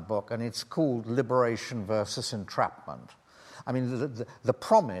in my book, and it's called Liberation versus Entrapment. I mean, the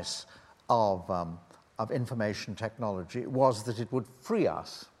promise of information technology was that it would free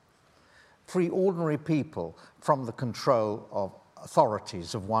us, free ordinary people from the control of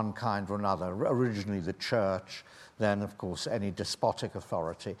authorities of one kind or another, originally the church, then, of course, any despotic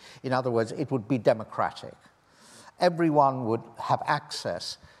authority. In other words, it would be democratic. Everyone would have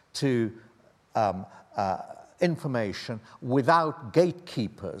access to information without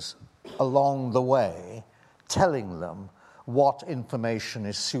gatekeepers along the way telling them what information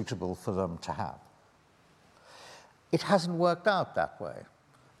is suitable for them to have. It hasn't worked out that way,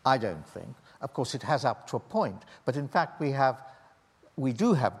 I don't think. Of course, it has up to a point, but in fact we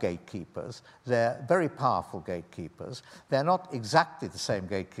do have gatekeepers. They're very powerful gatekeepers. They're not exactly the same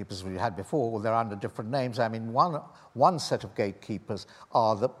gatekeepers we had before. They're under different names. I mean, one set of gatekeepers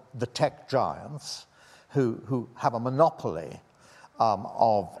are the tech giants who have a monopoly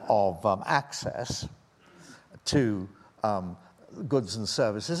of access to goods and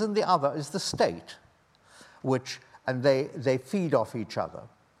services, and the other is the state, and they feed off each other.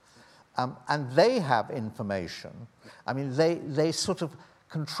 And they have information. I mean, they sort of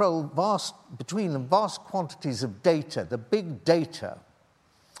control between them vast quantities of data. The big data,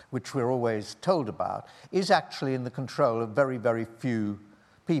 which we're always told about, is actually in the control of very, very few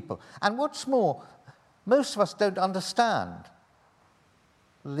people. And what's more, most of us don't understand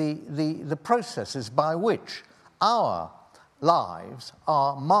the processes by which our lives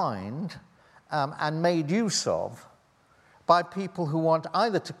are mined and made use of by people who want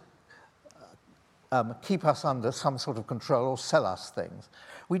either to keep us under some sort of control or sell us things.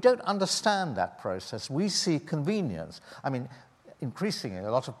 We don't understand that process. We see convenience. I mean, increasingly,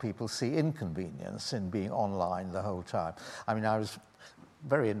 a lot of people see inconvenience in being online the whole time. I mean, I was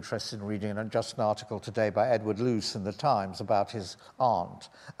very interested in reading just an article today by Edward Luce in the Times about his aunt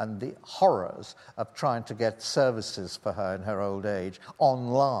and the horrors of trying to get services for her in her old age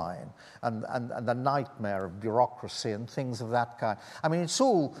online, and the nightmare of bureaucracy and things of that kind. I mean, it's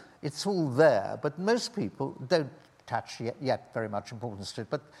all there, but most people don't attach yet very much importance to it.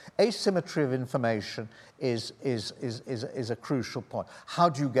 But asymmetry of information is a crucial point. How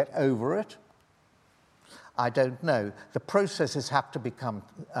do you get over it? I don't know. The processes have to become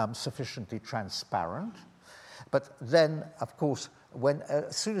sufficiently transparent. But then, of course,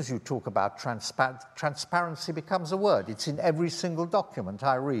 as soon as you talk about transparency becomes a word. It's in every single document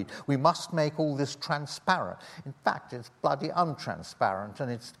I read. We must make all this transparent. In fact, it's bloody untransparent,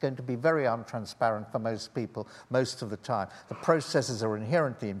 and it's going to be very untransparent for most people most of the time. The processes are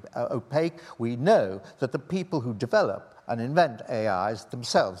inherently opaque. We know that the people who develop and invent AIs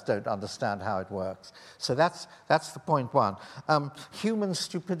themselves don't understand how it works. So that's the point one. Human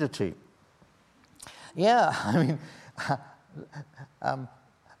stupidity. Yeah, I mean,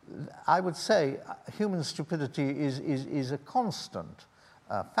 I would say human stupidity is a constant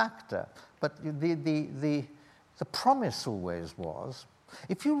factor. But the promise always was,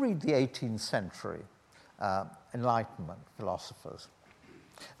 if you read the 18th century Enlightenment philosophers,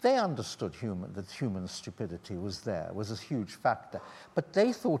 they understood that human stupidity was a huge factor. But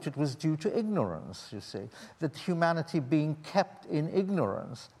they thought it was due to ignorance, you see, that humanity being kept in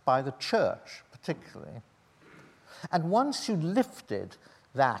ignorance by the church, particularly. And once you lifted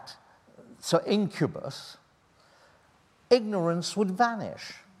that incubus, ignorance would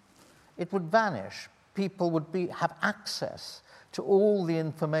vanish. It would vanish. People would have access to all the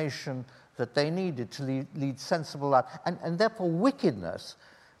information that they needed to lead sensible life. And therefore wickedness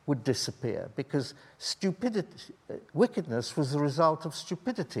would disappear, because wickedness was the result of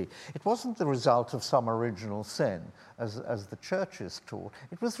stupidity. It wasn't the result of some original sin, as the churches taught.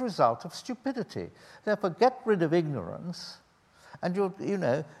 It was the result of stupidity. Therefore, get rid of ignorance, and you'll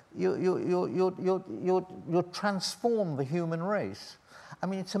transform the human race. I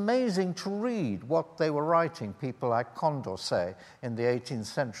mean, it's amazing to read what they were writing, people like Condorcet in the 18th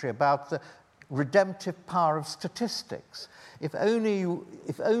century, about the redemptive power of statistics. If only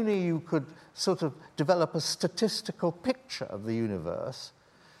you could sort of develop a statistical picture of the universe,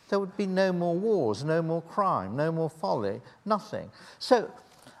 there would be no more wars, no more crime, no more folly, nothing. So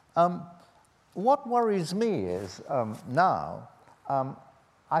what worries me is now,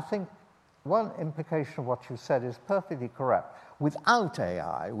 I think one implication of what you said is perfectly correct. Without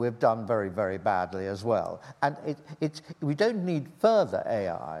AI, we've done very, very badly as well. And we don't need further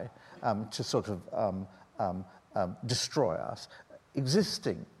AI to sort of destroy us.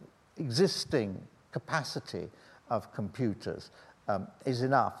 Existing capacity of computers is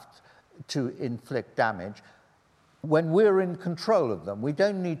enough to inflict damage. when we're in control of them. We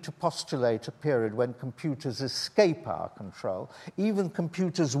don't need to postulate a period when computers escape our control. Even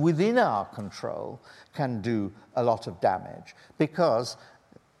computers within our control can do a lot of damage, because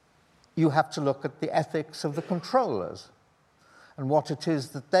you have to look at the ethics of the controllers and what it is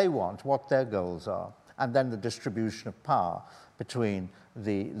that they want, what their goals are, and then the distribution of power between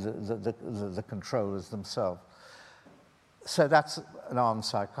the controllers themselves. So that's an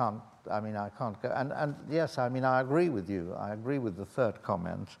answer I can't go. And yes, I mean, I agree with you. I agree with the third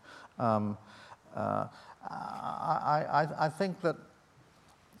comment. I think that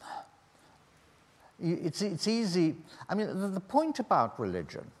it's easy. I mean, the point about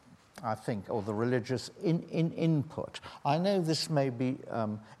religion, I think, or the religious input, I know this may be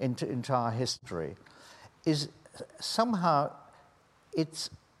into our history, is somehow it's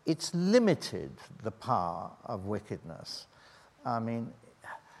limited the power of wickedness. I mean,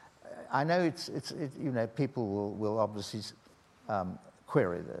 I know people will obviously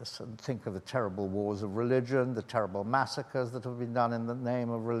query this and think of the terrible wars of religion, the terrible massacres that have been done in the name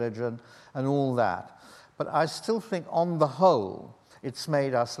of religion, and all that. But I still think, on the whole, it's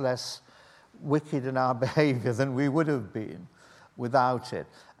made us less wicked in our behavior than we would have been without it.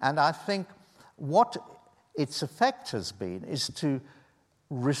 And I think what its effect has been is to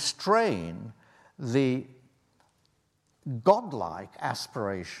restrain the godlike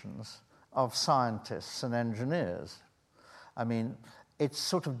aspirations of scientists and engineers. I mean, it's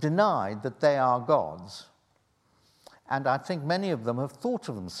sort of denied that they are gods. And I think many of them have thought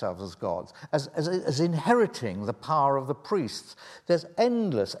of themselves as gods, as inheriting the power of the priests. There's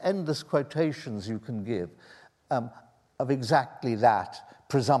endless quotations you can give of exactly that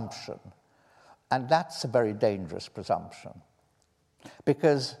presumption. And that's a very dangerous presumption,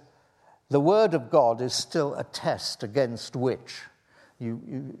 because the word of God is still a test against which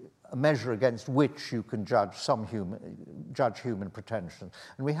a measure against which you can judge human pretensions.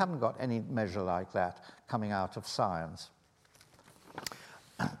 And we haven't got any measure like that coming out of science.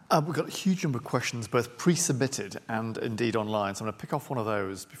 We've got a huge number of questions, both pre-submitted and indeed online. So I'm going to pick off one of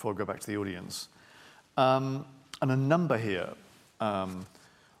those before I go back to the audience. And a number here,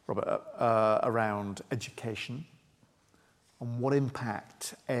 Robert, around education and what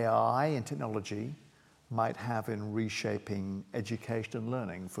impact AI and technology might have in reshaping education and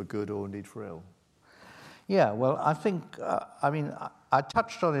learning for good or indeed for ill. Yeah, well, I think, I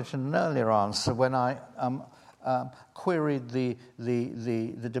touched on it in an earlier answer when I queried the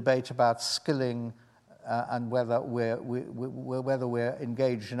debate about skilling and whether we're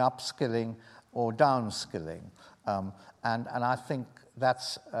engaged in upskilling or downskilling. And I think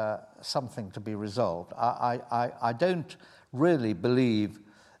that's something to be resolved. I don't really believe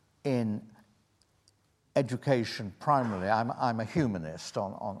in education primarily. I'm a humanist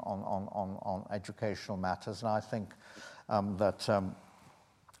on educational matters, and I think that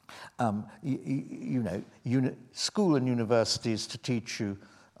school and universities to teach you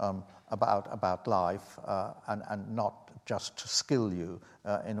about life and not just to skill you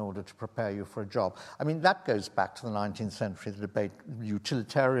in order to prepare you for a job. I mean, that goes back to the 19th century, the debate, the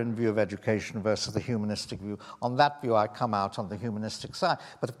utilitarian view of education versus the humanistic view. On that view, I come out on the humanistic side.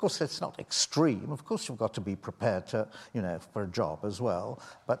 But of course, it's not extreme. Of course, you've got to be prepared to, for a job as well.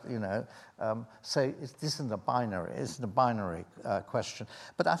 But, so this isn't a binary question.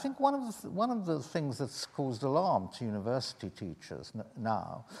 But I think one of the things that's caused alarm to university teachers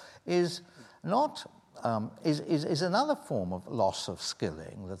now is not is another form of loss of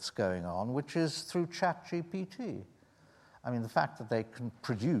skilling that's going on, which is through ChatGPT. I mean, the fact that they can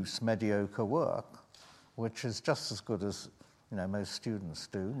produce mediocre work, which is just as good as most students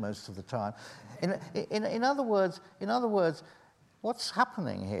do most of the time. In other words, what's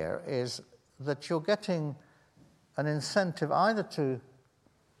happening here is that you're getting an incentive either to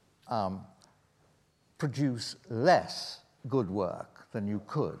produce less good work than you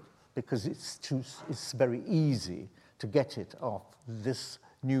could, because it's very easy to get it off this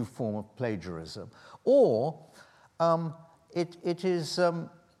new form of plagiarism, or it is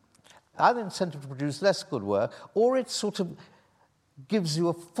either incentive to produce less good work, or it sort of gives you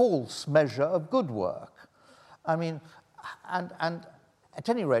a false measure of good work. I mean, and at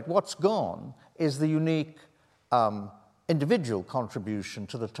any rate, what's gone is the unique individual contribution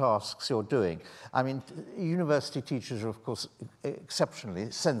to the tasks you're doing. I mean, university teachers are, of course,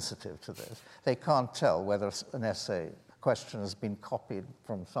 exceptionally sensitive to this. They can't tell whether an essay question has been copied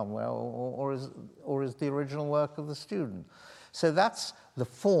from somewhere or is the original work of the student. So that's the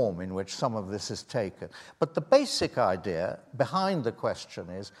form in which some of this is taken. But the basic idea behind the question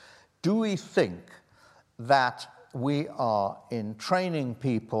is, do we think that we are in training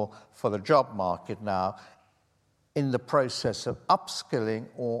people for the job market now in the process of upskilling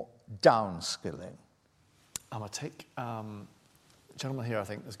or downskilling? I'm going to take gentleman here, I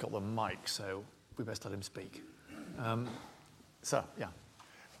think, has got the mic, so we best let him speak. Sir, yeah.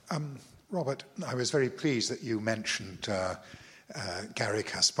 Robert, I was very pleased that you mentioned Garry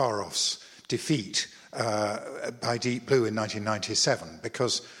Kasparov's defeat by Deep Blue in 1997,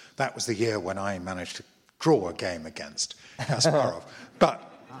 because that was the year when I managed to draw a game against Kasparov. But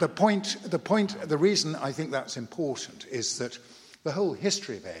the reason I think that's important is that the whole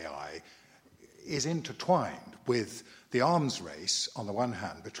history of AI is intertwined with the arms race, on the one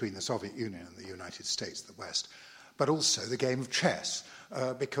hand, between the Soviet Union and the United States, the West, but also the game of chess,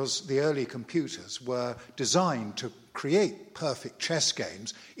 because the early computers were designed to create perfect chess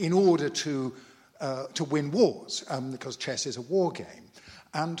games in order to win wars, because chess is a war game.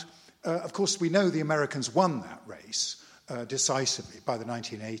 And, of course, we know the Americans won that race decisively by the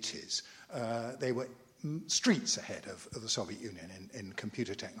 1980s. They were streets ahead of the Soviet Union in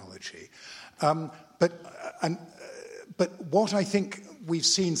computer technology. But what I think we've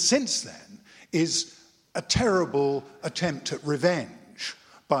seen since then is a terrible attempt at revenge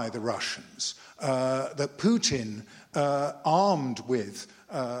by the Russians, that Putin, armed with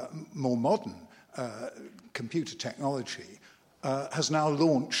more modern computer technology, has now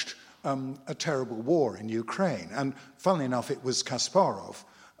launched a terrible war in Ukraine. And funnily enough, it was Kasparov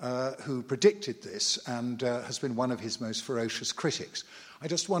who predicted this and has been one of his most ferocious critics. I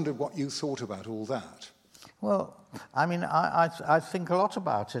just wondered what you thought about all that. Well, I mean, I think a lot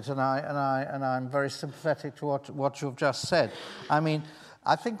about it, and I'm very sympathetic to what you've just said. I mean,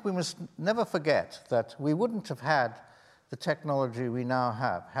 I think we must never forget that we wouldn't have had the technology we now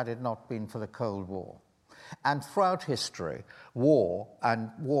have had it not been for the Cold War. And throughout history, war and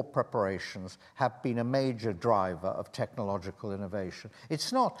war preparations have been a major driver of technological innovation.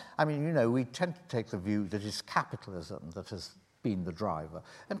 It's not, I mean, you know, we tend to take the view that it's capitalism that has been the driver.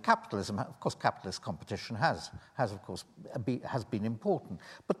 And capitalism, of course, capitalist competition has been important.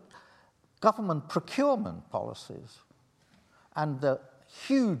 But government procurement policies and the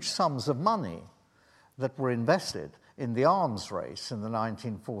huge sums of money that were invested in the arms race in the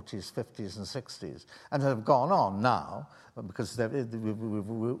 1940s, 50s, and 60s, and have gone on now because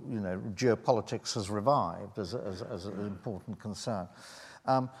geopolitics has revived as an important concern.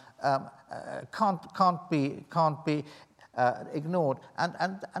 Can't be ignored,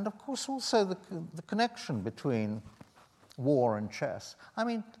 and of course also the connection between war and chess. I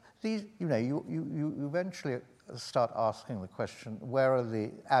mean, you eventually start asking the question: where are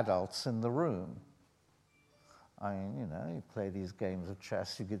the adults in the room? I mean, you play these games of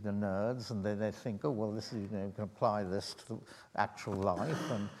chess, you get the nerds, and they think, oh, well, this is, you can apply this to actual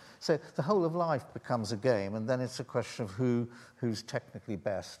life. And so the whole of life becomes a game, and then it's a question of who's technically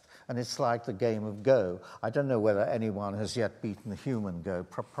best. And it's like the game of Go. I don't know whether anyone has yet beaten the human Go.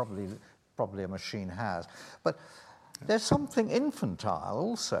 Probably a machine has. But there's something infantile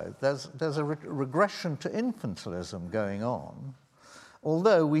also. There's a regression to infantilism going on,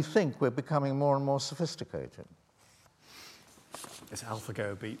 although we think we're becoming more and more sophisticated. This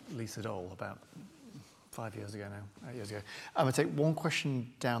AlphaGo beat Lisa Dole about 8 years ago. I'm going to take one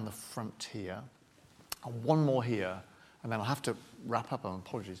question down the front here, and one more here, and then I'll have to wrap up.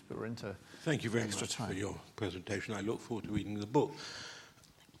 Apologies, but we're into Thank you very extra much time. for your presentation. I look forward to reading the book.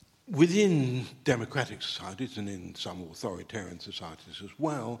 Within democratic societies and in some authoritarian societies as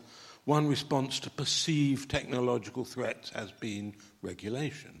well, one response to perceived technological threats has been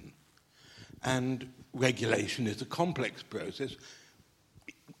regulation. And regulation is a complex process.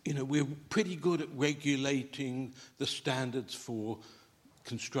 We're pretty good at regulating the standards for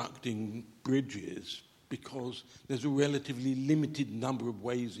constructing bridges because there's a relatively limited number of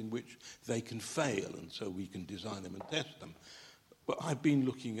ways in which they can fail, and so we can design them and test them. But I've been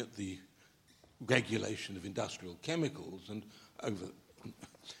looking at the regulation of industrial chemicals and over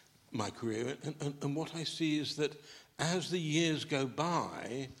my career, and what I see is that as the years go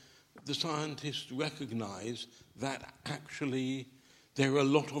by, the scientists recognize that actually there are a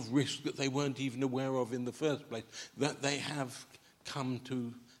lot of risks that they weren't even aware of in the first place, that they have come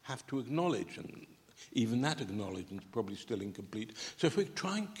to have to acknowledge, and even that acknowledgement is probably still incomplete. So if we're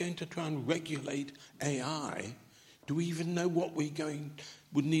going to try and regulate AI, do we even know what we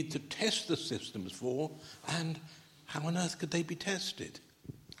would need to test the systems for, and how on earth could they be tested?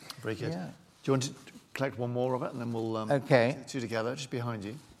 Very good. Yeah. Do you want to collect one more, Robert, and then we'll okay. two together, just behind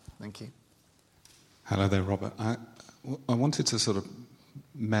you. Thank you. Hello there, Robert. I wanted to sort of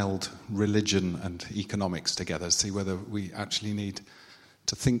meld religion and economics together, see whether we actually need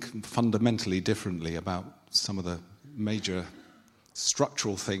to think fundamentally differently about some of the major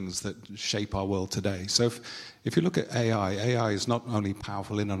structural things that shape our world today. So if you look at AI is not only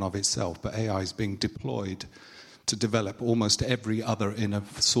powerful in and of itself, but AI is being deployed to develop almost every other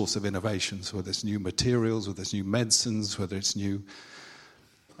source of innovations, whether it's new materials, whether it's new medicines, whether it's new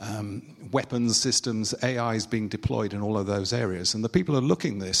weapons systems. AI is being deployed in all of those areas. And the people who are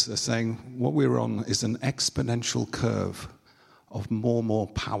looking at this are saying what we're on is an exponential curve of more and more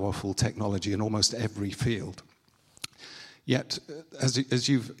powerful technology in almost every field. Yet, as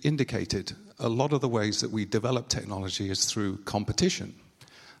you've indicated, a lot of the ways that we develop technology is through competition.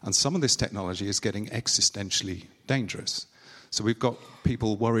 And some of this technology is getting existentially dangerous. So we've got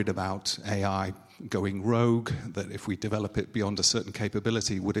people worried about AI going rogue, that if we develop it beyond a certain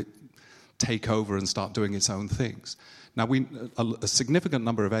capability, would it take over and start doing its own things? Now, a significant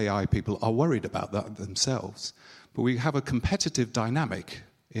number of AI people are worried about that themselves. But we have a competitive dynamic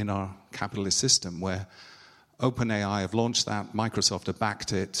in our capitalist system where OpenAI have launched that, Microsoft have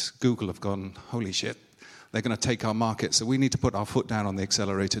backed it, Google have gone, holy shit, they're going to take our market, so we need to put our foot down on the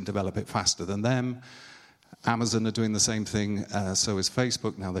accelerator and develop it faster than them. Amazon are doing the same thing, so is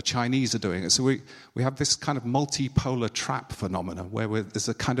Facebook now. The Chinese are doing it. So we have this kind of multipolar trap phenomena where there's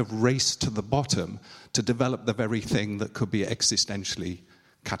a kind of race to the bottom to develop the very thing that could be existentially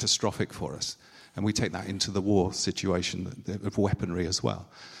catastrophic for us. And we take that into the war situation of weaponry as well.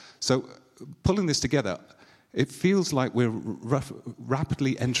 So pulling this together, it feels like we're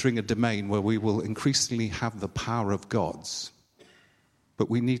rapidly entering a domain where we will increasingly have the power of gods. But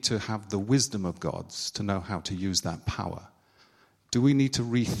we need to have the wisdom of gods to know how to use that power. Do we need to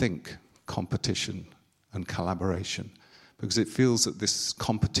rethink competition and collaboration? Because it feels that this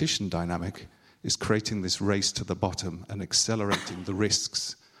competition dynamic is creating this race to the bottom and accelerating the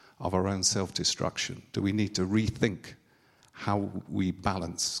risks of our own self-destruction. Do we need to rethink how we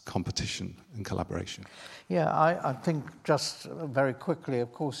balance competition and collaboration? Yeah, I think just very quickly,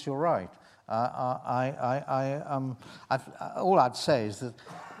 of course, you're right. All I'd say is that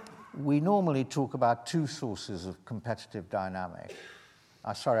we normally talk about two sources of competitive dynamic.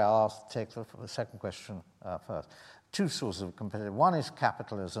 Sorry, I'll take the second question first. Two sources of competitive. One is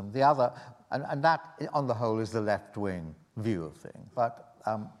capitalism. The other, and that, on the whole, is the left-wing view of things. But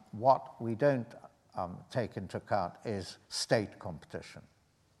what we don't take into account is state competition.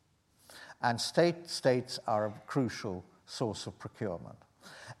 And states are a crucial source of procurement.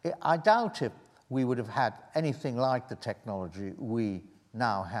 I doubt if we would have had anything like the technology we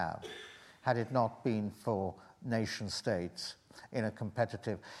now have had it not been for nation states in a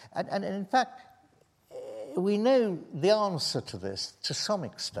competitive... And in fact, we know the answer to this to some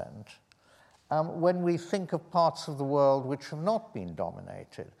extent when we think of parts of the world which have not been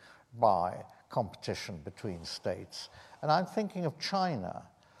dominated by competition between states. And I'm thinking of China.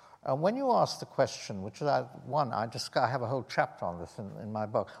 When you ask the question, which is one, I have a whole chapter on this in my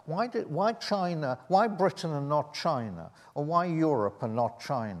book. Why China? Why Britain and not China? Or why Europe and not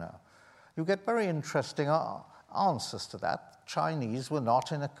China? You get very interesting answers to that. Chinese were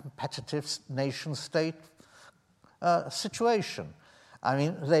not in a competitive nation-state situation. I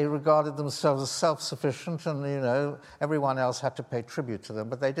mean, they regarded themselves as self-sufficient, and, everyone else had to pay tribute to them,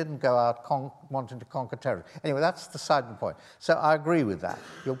 but they didn't go out wanting to conquer territory. Anyway, that's the side point. So I agree with that.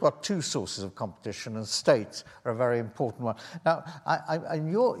 You've got two sources of competition, and states are a very important one. Now,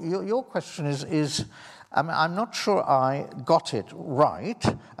 your question is I'm not sure I got it right,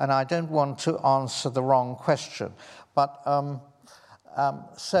 and I don't want to answer the wrong question. But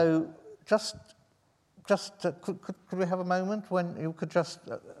so just could we have a moment when you could just...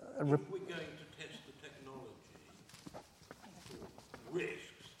 If we're going to test the technology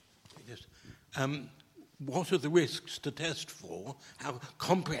risks, what are the risks to test for? How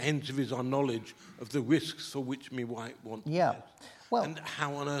comprehensive is our knowledge of the risks for which we might want to test? Well, and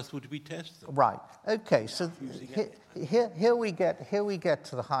how on earth would we test them? Right. Okay. So here we get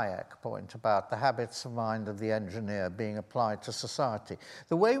to the Hayek point about the habits of mind of the engineer being applied to society.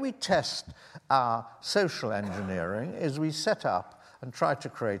 The way we test our social engineering is we set up and try to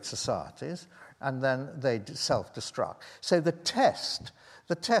create societies, and then they self-destruct. So the test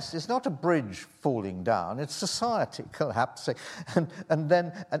is not a bridge falling down; it's society collapsing, and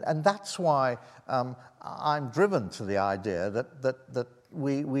that's why I'm driven to the idea that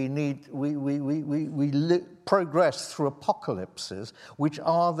we progress through apocalypses, which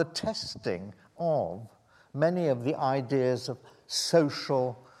are the testing of many of the ideas of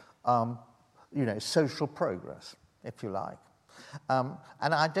social, social progress, if you like. And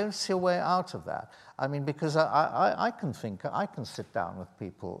I don't see a way out of that. I mean, because I can sit down with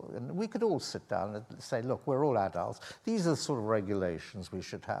people, and we could all sit down and say, look, we're all adults. These are the sort of regulations we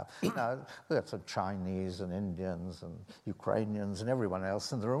should have. Now, we've got some Chinese and Indians and Ukrainians and everyone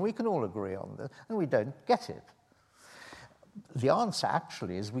else in the room. We can all agree on this, and we don't get it. The answer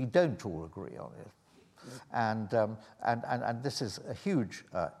actually is we don't all agree on it. And this is a huge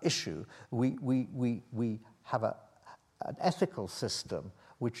issue. We have an ethical system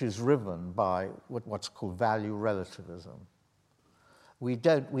which is driven by what's called value relativism. We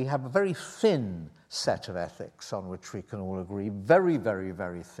have a very thin set of ethics on which we can all agree, very, very,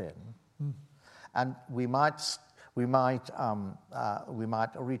 very thin. And we might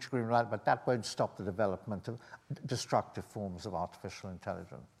reach agreement, but that won't stop the development of destructive forms of artificial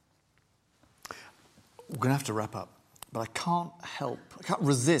intelligence. We're going to have to wrap up, but I can't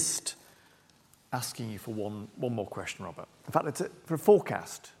resist asking you for one more question, Robert. In fact, it's for a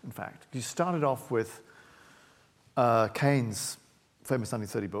forecast, in fact. You started off with Keynes' famous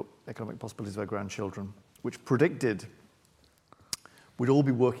 1930 book, Economic Possibilities of Our Grandchildren, which predicted we'd all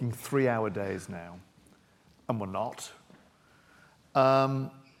be working 3-hour days now, and we're not.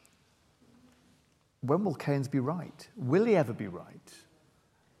 When will Keynes be right? Will he ever be right?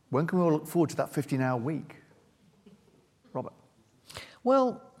 When can we all look forward to that 15-hour week? Robert?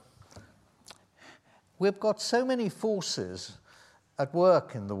 Well, we've got so many forces at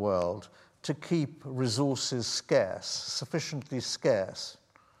work in the world to keep resources scarce, sufficiently scarce,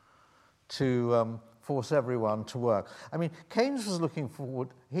 to force everyone to work. I mean, Keynes was looking forward,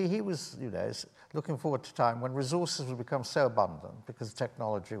 he was, looking forward to a time when resources would become so abundant, because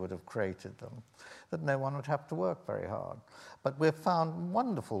technology would have created them, that no one would have to work very hard. But we've found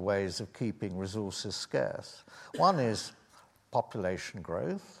wonderful ways of keeping resources scarce. One is population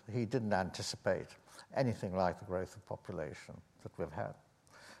growth. He didn't anticipate anything like the growth of population that we've had.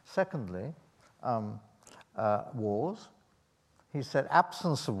 Secondly, wars. He said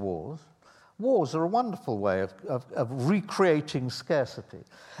absence of wars. Wars are a wonderful way of recreating scarcity,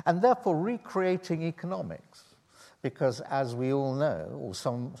 and therefore recreating economics. Because as we all know, or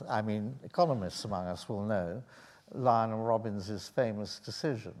economists among us will know, Lionel Robbins' famous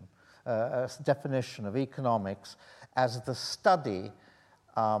definition of economics as the study,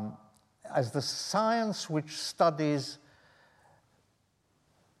 as the science which studies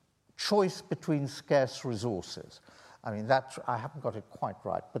choice between scarce resources. I mean, I haven't got it quite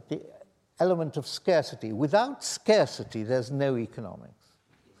right, but the element of scarcity. Without scarcity, there's no economics.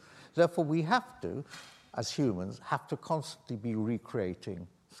 Therefore, we have to, as humans, constantly be recreating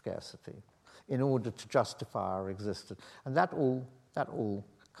scarcity in order to justify our existence. And that all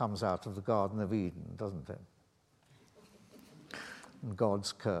comes out of the Garden of Eden, doesn't it? And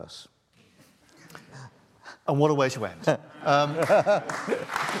God's curse. And what a way to end.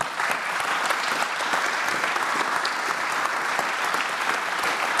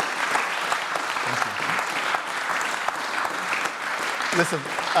 Listen,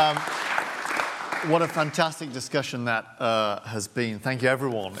 what a fantastic discussion that has been. Thank you,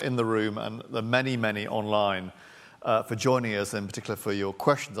 everyone in the room and the many, many online for joining us, in particular for your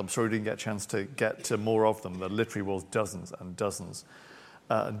questions. I'm sorry we didn't get a chance to get to more of them. There literally was dozens and dozens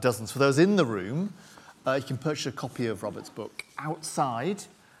and dozens. For those in the room, you can purchase a copy of Robert's book outside.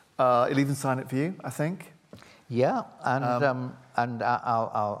 He'll even sign it for you, I think. Yeah, and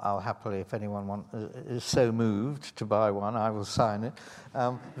I'll happily, if anyone is so moved to buy one, I will sign it.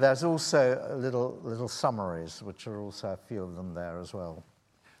 There's also little summaries, which are also a few of them there as well.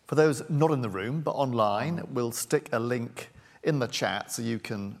 For those not in the room but online, we'll stick a link in the chat so you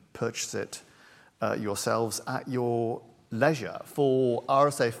can purchase it yourselves at your leisure. For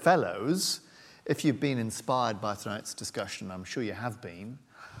RSA Fellows, if you've been inspired by tonight's discussion, I'm sure you have been,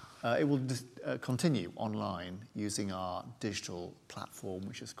 it will continue online using our digital platform,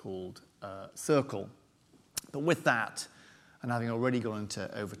 which is called Circle. But with that, and having already gone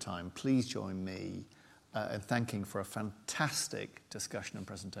into overtime, please join me in thanking for a fantastic discussion and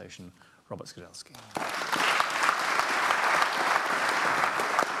presentation, Robert Skrzydlewski.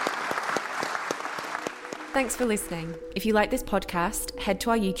 Thanks for listening. If you like this podcast, head to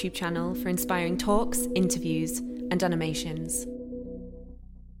our YouTube channel for inspiring talks, interviews, and animations.